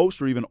that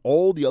most or even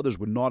all the others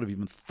would not have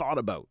even thought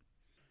about.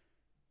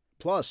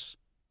 Plus,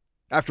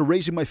 after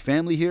raising my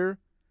family here,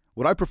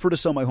 would I prefer to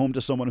sell my home to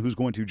someone who's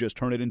going to just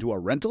turn it into a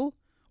rental,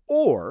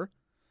 or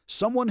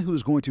someone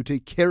who's going to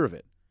take care of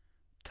it?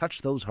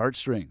 Touch those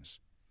heartstrings.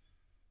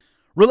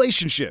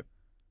 Relationship.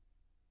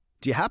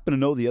 Do you happen to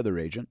know the other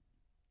agent?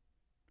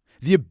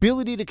 The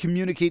ability to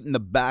communicate in the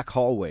back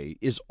hallway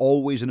is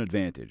always an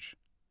advantage.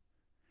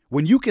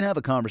 When you can have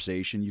a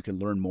conversation, you can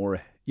learn more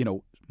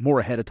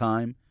ahead of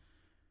time.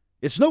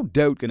 It's no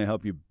doubt going to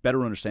help you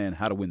better understand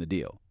how to win the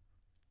deal.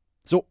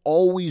 So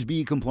always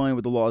be compliant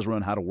with the laws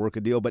around how to work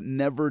a deal, but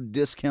never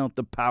discount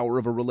the power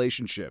of a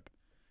relationship.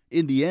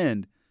 In the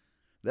end,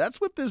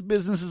 that's what this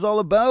business is all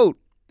about.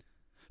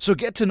 So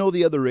get to know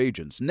the other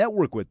agents,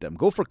 network with them,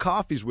 go for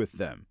coffees with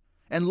them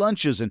and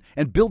lunches,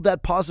 and build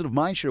that positive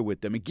mindshare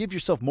with them and give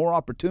yourself more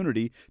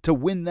opportunity to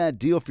win that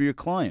deal for your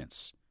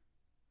clients.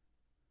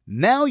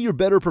 Now you're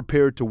better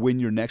prepared to win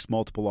your next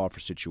multiple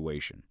offer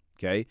situation.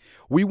 Okay,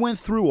 we went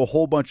through a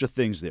whole bunch of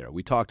things there.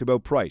 We talked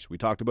about price. We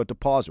talked about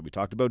deposit. We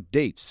talked about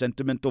dates,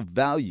 sentimental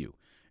value.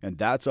 And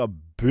that's a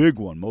big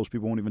one. Most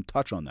people won't even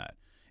touch on that.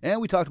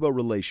 And we talked about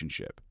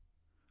relationship.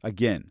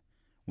 Again,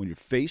 when you're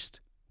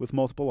faced with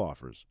multiple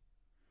offers,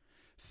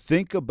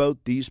 think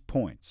about these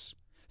points.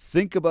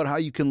 Think about how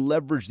you can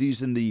leverage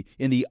these in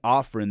the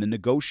offer, in the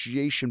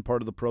negotiation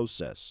part of the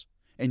process,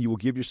 and you will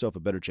give yourself a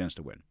better chance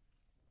to win.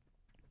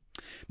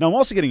 Now, I'm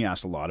also getting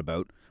asked a lot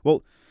about,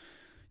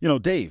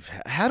 Dave,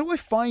 how do I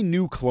find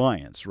new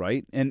clients,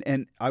 right?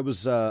 And I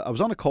was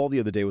on a call the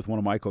other day with one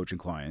of my coaching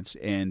clients,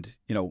 and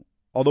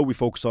although we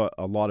focus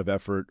a lot of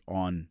effort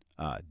on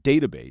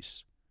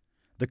database,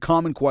 the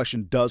common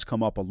question does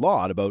come up a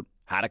lot about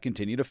how to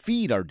continue to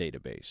feed our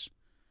database.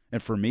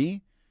 And for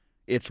me,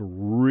 it's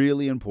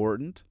really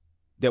important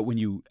that when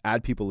you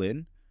add people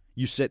in,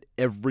 you set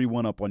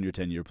everyone up on your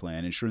 10-year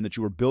plan, ensuring that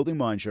you are building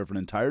mindshare for an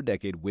entire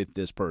decade with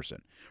this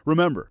person.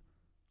 Remember,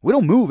 we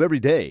don't move every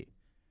day.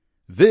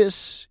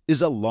 This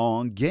is a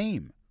long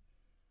game.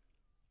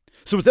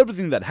 So with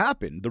everything that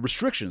happened, the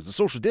restrictions, the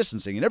social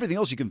distancing, and everything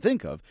else you can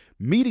think of,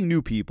 meeting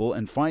new people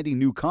and finding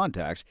new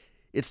contacts,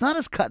 it's not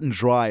as cut and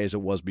dry as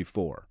it was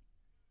before.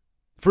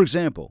 For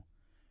example,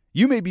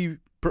 you may be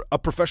a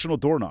professional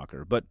door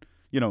knocker, but,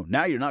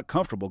 now you're not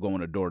comfortable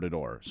going door to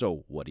door.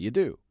 So what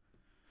do?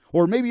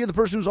 Or maybe you're the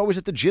person who's always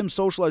at the gym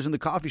socializing, the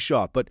coffee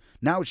shop, but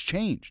now it's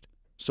changed.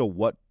 So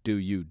what do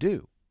you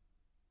do?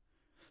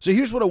 So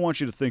here's what I want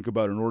you to think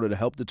about in order to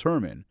help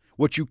determine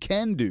what you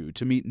can do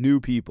to meet new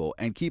people.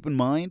 And keep in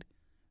mind,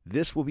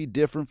 this will be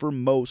different for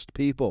most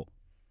people.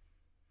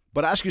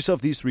 But ask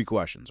yourself these 3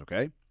 questions,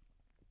 okay?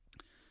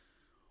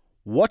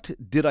 What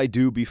did I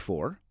do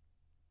before?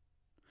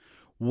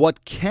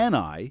 What can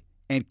I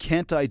and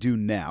can't I do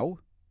now?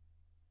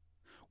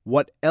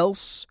 What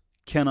else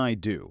can I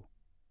do?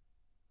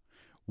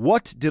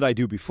 What did I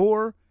do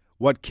before?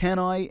 What can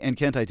I and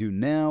can't I do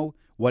now?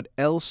 What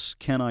else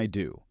can I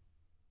do?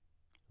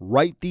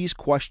 Write these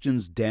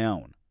questions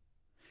down.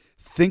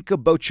 Think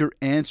about your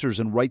answers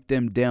and write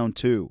them down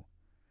too.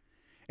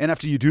 And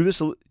after you do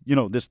this,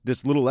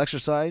 this little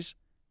exercise,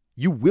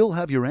 you will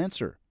have your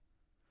answer.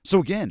 So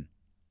again,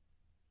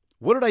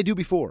 what did I do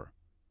before?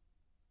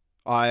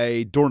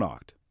 I door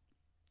knocked.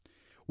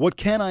 What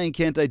can I and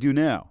can't I do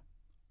now?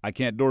 I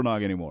can't door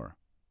knock anymore.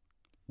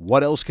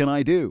 What else can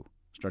I do?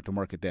 Start to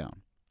mark it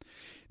down.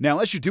 Now,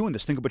 as you're doing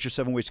this, think about your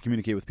 7 ways to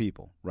communicate with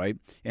people, right?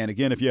 And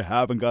again, if you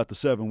haven't got the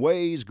 7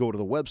 ways, go to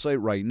the website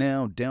right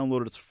now,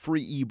 download it. It's a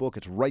free ebook.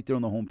 It's right there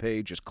on the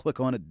homepage. Just click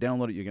on it,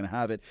 download it. You're going to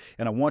have it.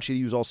 And I want you to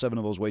use all 7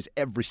 of those ways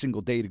every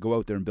single day to go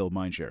out there and build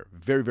mindshare.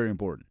 Very, very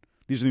important.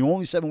 These are the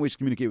only 7 ways to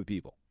communicate with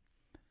people.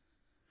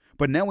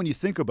 But now when you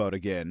think about,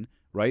 again,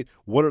 right,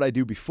 what did I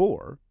do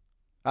before?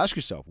 Ask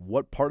yourself,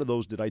 what part of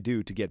those did I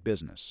do to get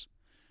business?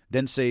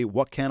 Then say,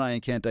 what can I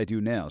and can't I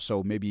do now?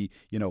 So maybe,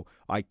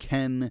 I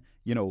can,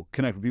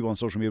 connect with people on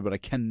social media, but I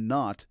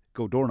cannot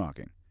go door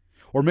knocking.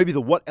 Or maybe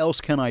the what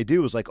else can I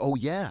do is like, oh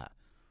yeah,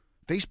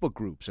 Facebook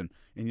groups and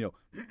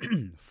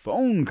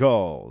phone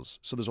calls.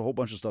 So there's a whole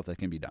bunch of stuff that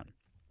can be done.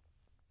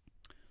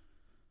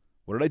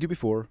 What did I do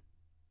before?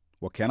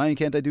 What can I and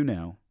can't I do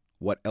now?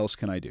 What else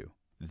can I do?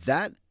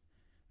 That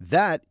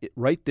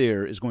right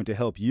there is going to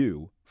help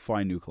you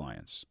find new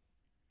clients.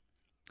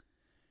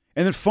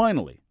 And then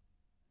finally,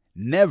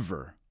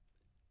 never,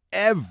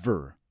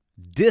 ever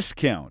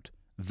discount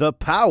the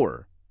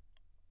power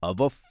of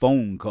a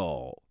phone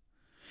call.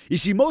 You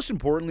see, most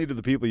importantly to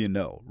the people you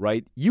know,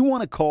 right? You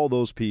want to call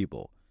those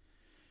people.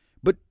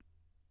 But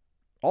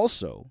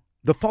also,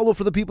 the follow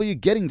for the people you're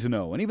getting to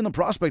know, and even the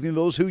prospecting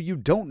those who you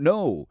don't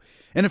know.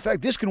 And in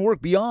fact, this can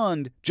work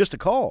beyond just a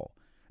call.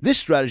 This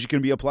strategy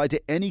can be applied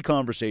to any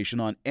conversation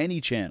on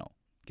any channel.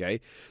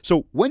 Okay,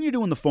 so when you're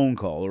doing the phone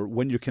call or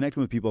when you're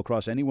connecting with people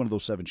across any one of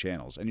those 7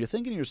 channels, and you're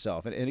thinking to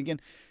yourself, and again,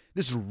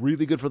 this is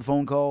really good for the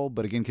phone call,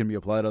 but again, can be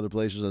applied to other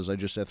places, as I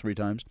just said 3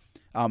 times.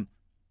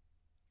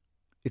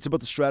 It's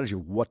about the strategy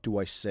of what do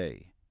I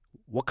say?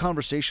 What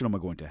conversation am I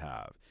going to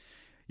have?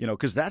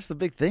 Because that's the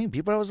big thing.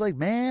 People are always like,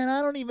 man,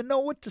 I don't even know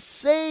what to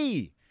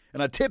say.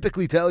 And I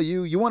typically tell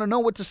you, you want to know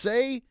what to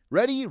say?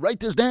 Ready? Write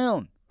this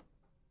down.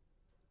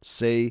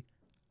 Say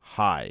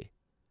hi.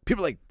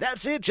 People are like,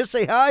 that's it? Just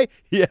say hi?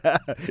 Yeah,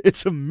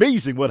 it's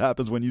amazing what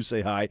happens when you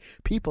say hi.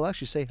 People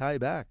actually say hi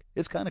back.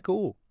 It's kind of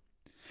cool.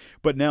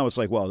 But now it's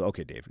like, well,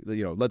 okay, Dave,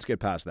 let's get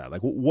past that.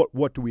 Like,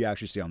 what do we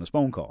actually say on this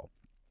phone call?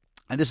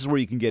 And this is where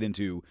you can get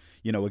into,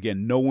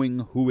 again, knowing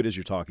who it is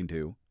you're talking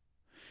to.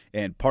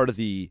 And part of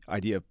the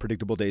idea of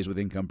predictable days with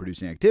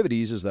income-producing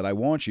activities is that I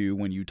want you,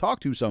 when you talk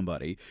to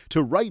somebody,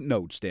 to write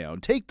notes down,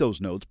 take those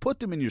notes, put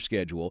them in your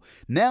schedule.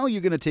 Now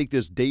you're going to take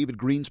this David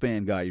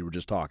Greenspan guy you were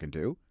just talking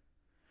to.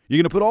 You're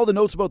going to put all the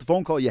notes about the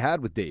phone call you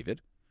had with David.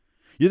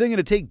 You're then going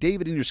to take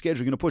David in your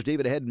schedule. You're going to push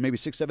David ahead in maybe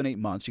 6, 7, 8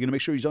 months. You're going to make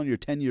sure he's on your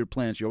 10-year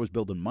plan, so you're always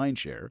building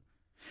mindshare.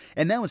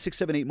 And now in 6,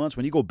 7, 8 months,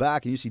 when you go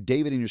back and you see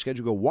David in your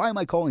schedule, you go, why am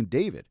I calling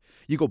David?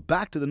 You go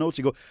back to the notes,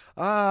 you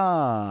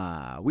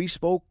go, we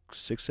spoke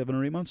 6, 7,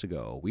 or 8 months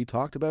ago. We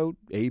talked about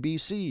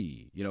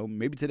ABC.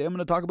 Maybe today I'm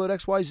going to talk about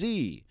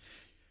XYZ.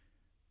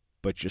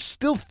 But you're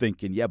still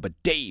thinking, yeah, but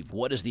Dave,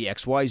 what is the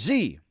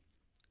XYZ?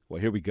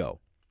 Well, here we go.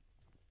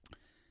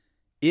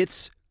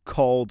 It's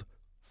called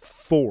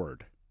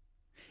FORD.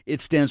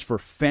 It stands for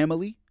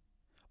family,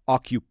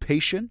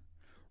 occupation,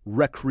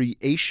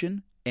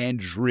 recreation, and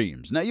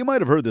dreams. Now, you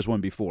might have heard this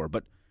one before,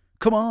 but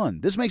come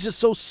on, this makes it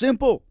so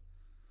simple.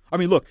 I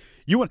mean, look,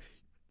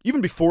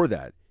 even before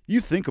that,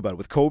 you think about it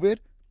with COVID,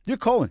 you're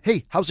calling,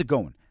 hey, how's it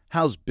going?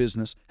 How's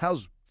business?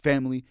 How's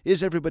family?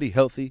 Is everybody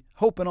healthy?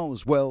 Hoping all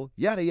is well,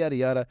 yada, yada,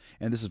 yada.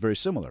 And this is very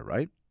similar,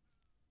 right?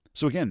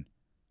 So again,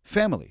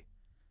 family.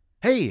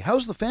 Hey,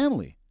 how's the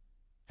family?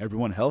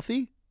 Everyone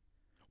healthy?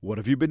 What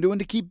have you been doing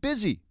to keep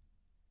busy?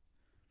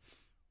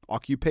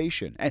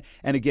 Occupation.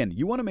 And again,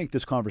 you want to make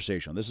this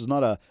conversation. This is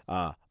not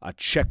a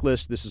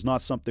checklist. This is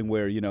not something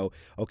where,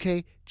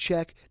 okay,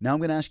 check. Now I'm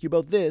going to ask you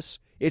about this.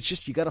 It's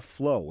just you got to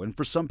flow. And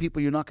for some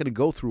people, you're not going to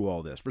go through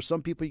all this. For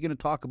some people, you're going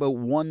to talk about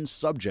one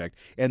subject,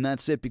 and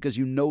that's it because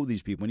you know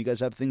these people and you guys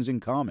have things in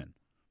common.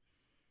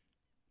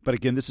 But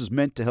again, this is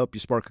meant to help you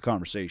spark a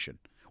conversation.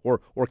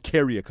 or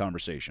carry a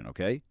conversation,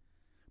 okay?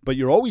 But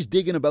you're always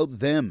digging about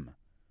them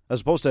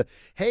as opposed to,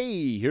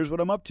 hey, here's what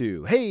I'm up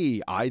to.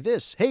 Hey, I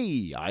this.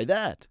 Hey, I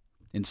that.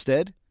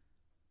 Instead,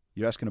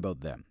 you're asking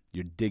about them.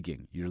 You're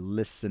digging. You're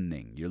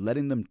listening. You're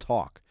letting them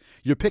talk.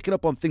 You're picking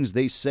up on things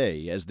they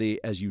say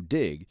as you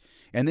dig,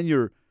 and then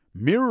you're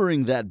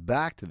mirroring that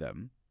back to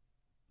them.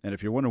 And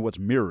if you're wondering what's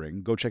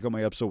mirroring, go check out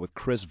my episode with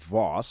Chris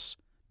Voss,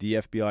 the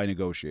FBI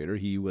negotiator.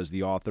 He was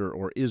the author,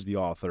 or is the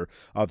author,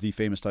 of the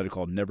famous title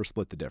called Never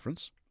Split the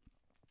Difference.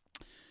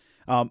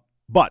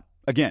 But,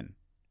 again,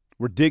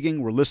 we're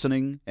digging, we're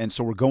listening, and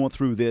so we're going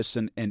through this,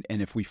 and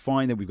if we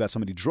find that we've got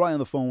somebody dry on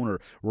the phone or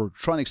we're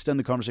trying to extend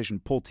the conversation,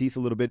 pull teeth a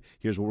little bit,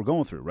 here's what we're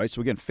going through, right?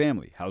 So again,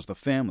 family. How's the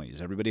family?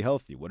 Is everybody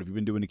healthy? What have you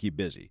been doing to keep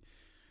busy?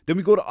 Then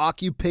we go to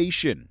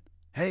occupation.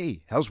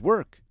 Hey, how's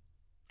work?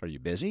 Are you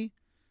busy?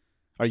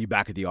 Are you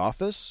back at the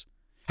office?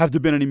 Have there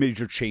been any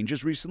major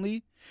changes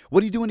recently?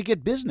 What are you doing to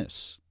get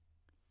business?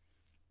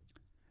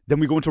 Then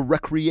we go into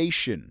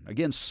recreation.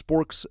 Again,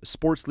 sports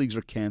leagues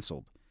are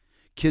canceled.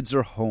 Kids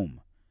are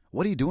home.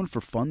 What are you doing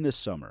for fun this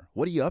summer?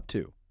 What are you up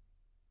to?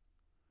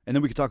 And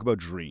then we can talk about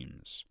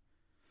dreams.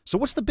 So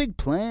what's the big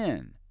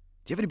plan?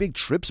 Do you have any big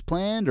trips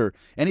planned or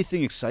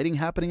anything exciting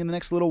happening in the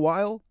next little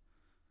while?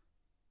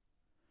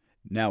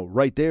 Now,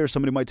 right there,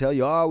 somebody might tell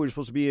you, we were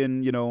supposed to be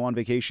on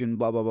vacation,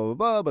 blah, blah, blah, blah,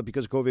 blah, but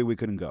because of COVID, we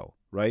couldn't go,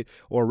 right?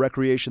 Or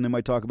recreation, they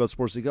might talk about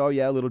sports. Like,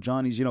 little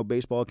Johnny's,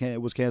 baseball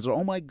was canceled.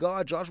 Oh, my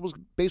God,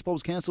 baseball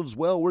was canceled as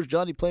well. Where's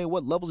Johnny playing?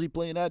 What level is he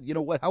playing at?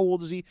 How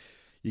old is he?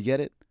 You get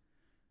it?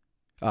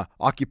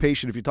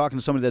 Occupation, if you're talking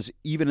to somebody that's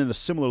even in a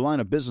similar line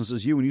of business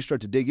as you and you start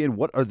to dig in,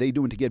 what are they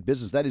doing to get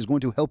business? That is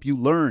going to help you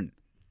learn.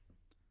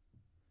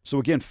 So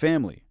again,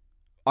 family,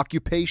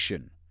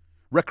 occupation,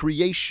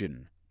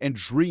 recreation, and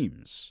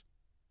dreams.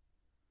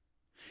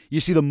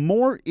 You see, the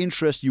more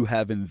interest you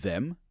have in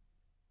them,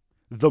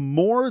 the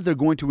more they're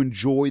going to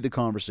enjoy the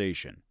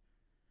conversation,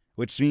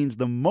 which means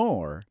the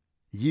more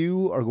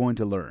you are going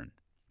to learn.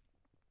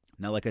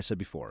 Now, like I said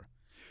before,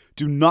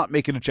 do not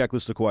make it a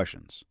checklist of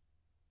questions.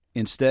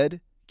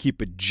 Instead,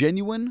 keep it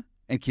genuine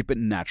and keep it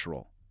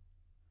natural.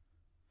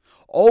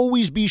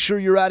 Always be sure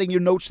you're adding your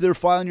notes to their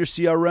file in your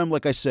CRM,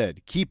 like I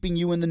said, keeping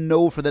you in the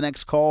know for the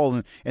next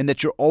call and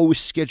that you're always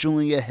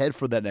scheduling ahead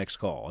for that next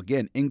call.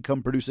 Again,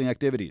 income-producing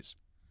activities.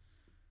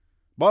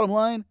 Bottom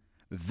line,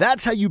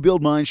 that's how you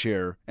build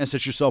mindshare and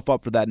set yourself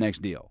up for that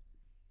next deal.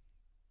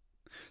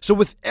 So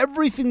with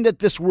everything that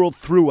this world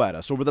threw at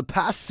us over the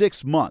past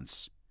 6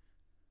 months,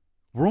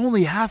 we're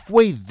only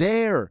halfway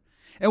there.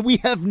 And we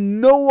have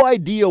no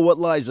idea what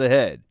lies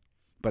ahead.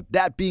 But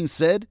that being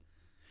said,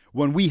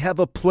 when we have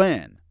a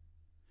plan,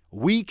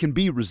 we can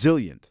be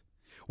resilient.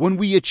 When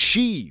we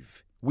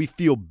achieve, we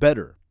feel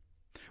better.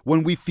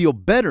 When we feel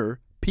better,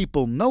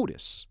 people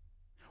notice.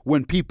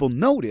 When people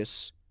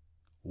notice,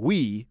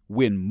 we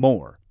win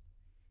more.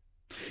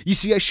 You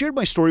see, I shared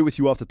my story with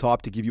you off the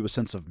top to give you a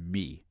sense of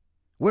me,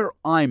 where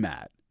I'm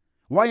at,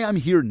 why I'm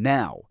here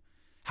now,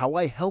 how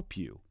I help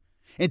you,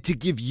 and to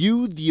give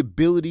you the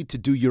ability to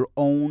do your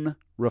own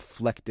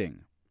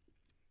reflecting.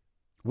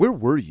 Where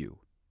were you?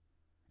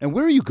 And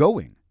where are you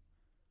going?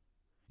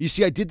 You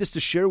see, I did this to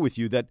share with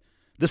you that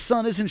the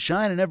sun isn't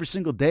shining every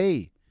single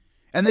day,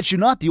 and that you're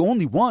not the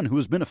only one who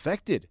has been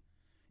affected.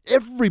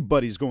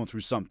 Everybody's going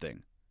through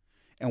something.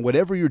 And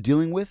whatever you're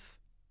dealing with,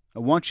 I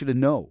want you to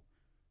know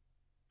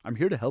I'm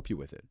here to help you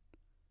with it.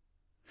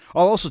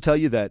 I'll also tell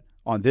you that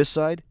on this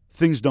side,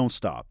 things don't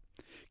stop.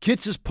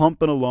 Kits is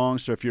pumping along,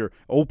 so if you're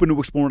open to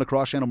exploring a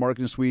cross-channel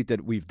marketing suite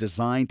that we've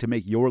designed to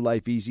make your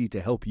life easy,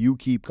 to help you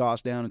keep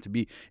costs down and to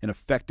be an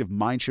effective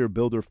mindshare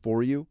builder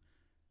for you,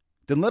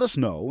 then let us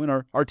know,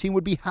 and our team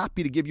would be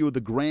happy to give you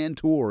the grand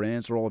tour and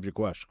answer all of your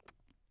questions.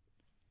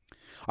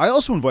 I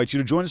also invite you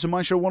to join us in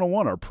Mindshare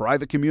 101, our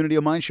private community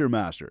of Mindshare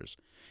Masters.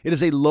 It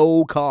is a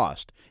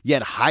low-cost,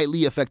 yet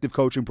highly effective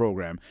coaching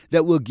program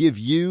that will give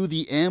you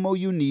the ammo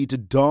you need to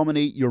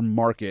dominate your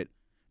market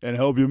and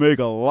help you make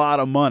a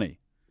lot of money.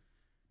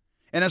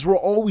 And as we're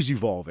always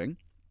evolving,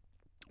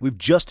 we've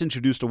just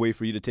introduced a way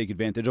for you to take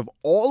advantage of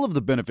all of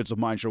the benefits of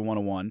Mindshare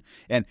 101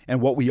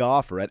 and what we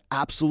offer at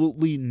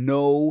absolutely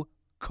no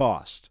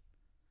cost.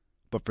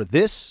 But for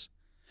this,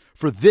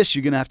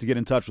 you're going to have to get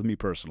in touch with me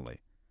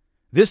personally.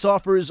 This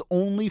offer is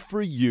only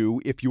for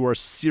you if you are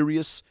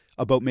serious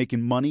about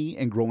making money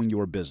and growing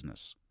your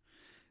business.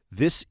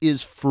 This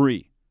is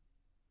free.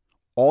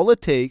 All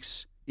it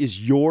takes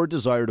is your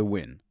desire to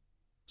win.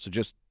 So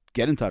just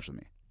get in touch with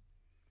me.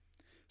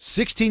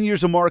 16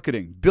 years of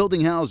marketing,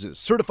 building houses,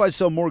 certified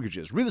sell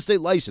mortgages, real estate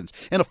license,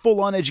 and a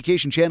full-on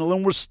education channel,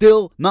 and we're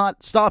still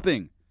not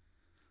stopping.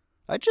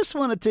 I just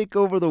want to take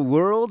over the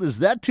world. Is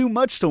that too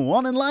much to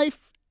want in life?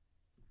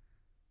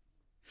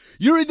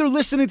 You're either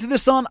listening to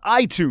this on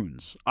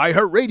iTunes,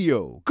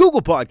 iHeartRadio,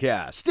 Google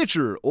Podcasts,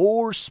 Stitcher,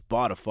 or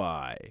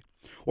Spotify.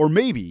 Or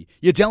maybe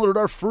you downloaded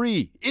our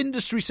free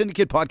Industry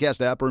Syndicate podcast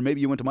app, or maybe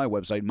you went to my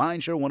website,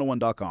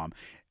 mindshare101.com.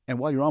 And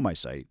while you're on my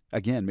site,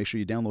 again, make sure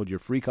you download your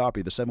free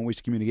copy of the 7 Ways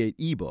to Communicate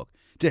ebook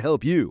to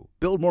help you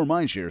build more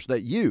mindshare so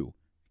that you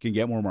can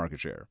get more market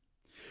share.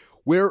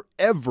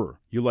 Wherever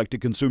you like to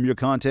consume your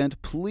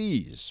content,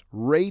 please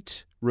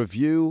rate,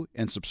 review,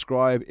 and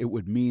subscribe. It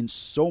would mean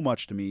so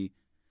much to me.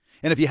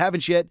 And if you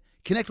haven't yet,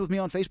 connect with me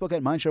on Facebook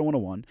at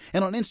Mindshare101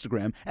 and on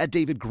Instagram at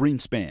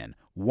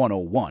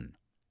DavidGreenspan101.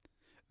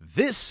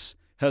 This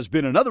has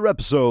been another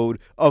episode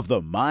of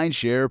the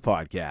Mindshare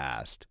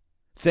Podcast.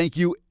 Thank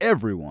you,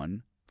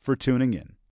 everyone, for tuning in.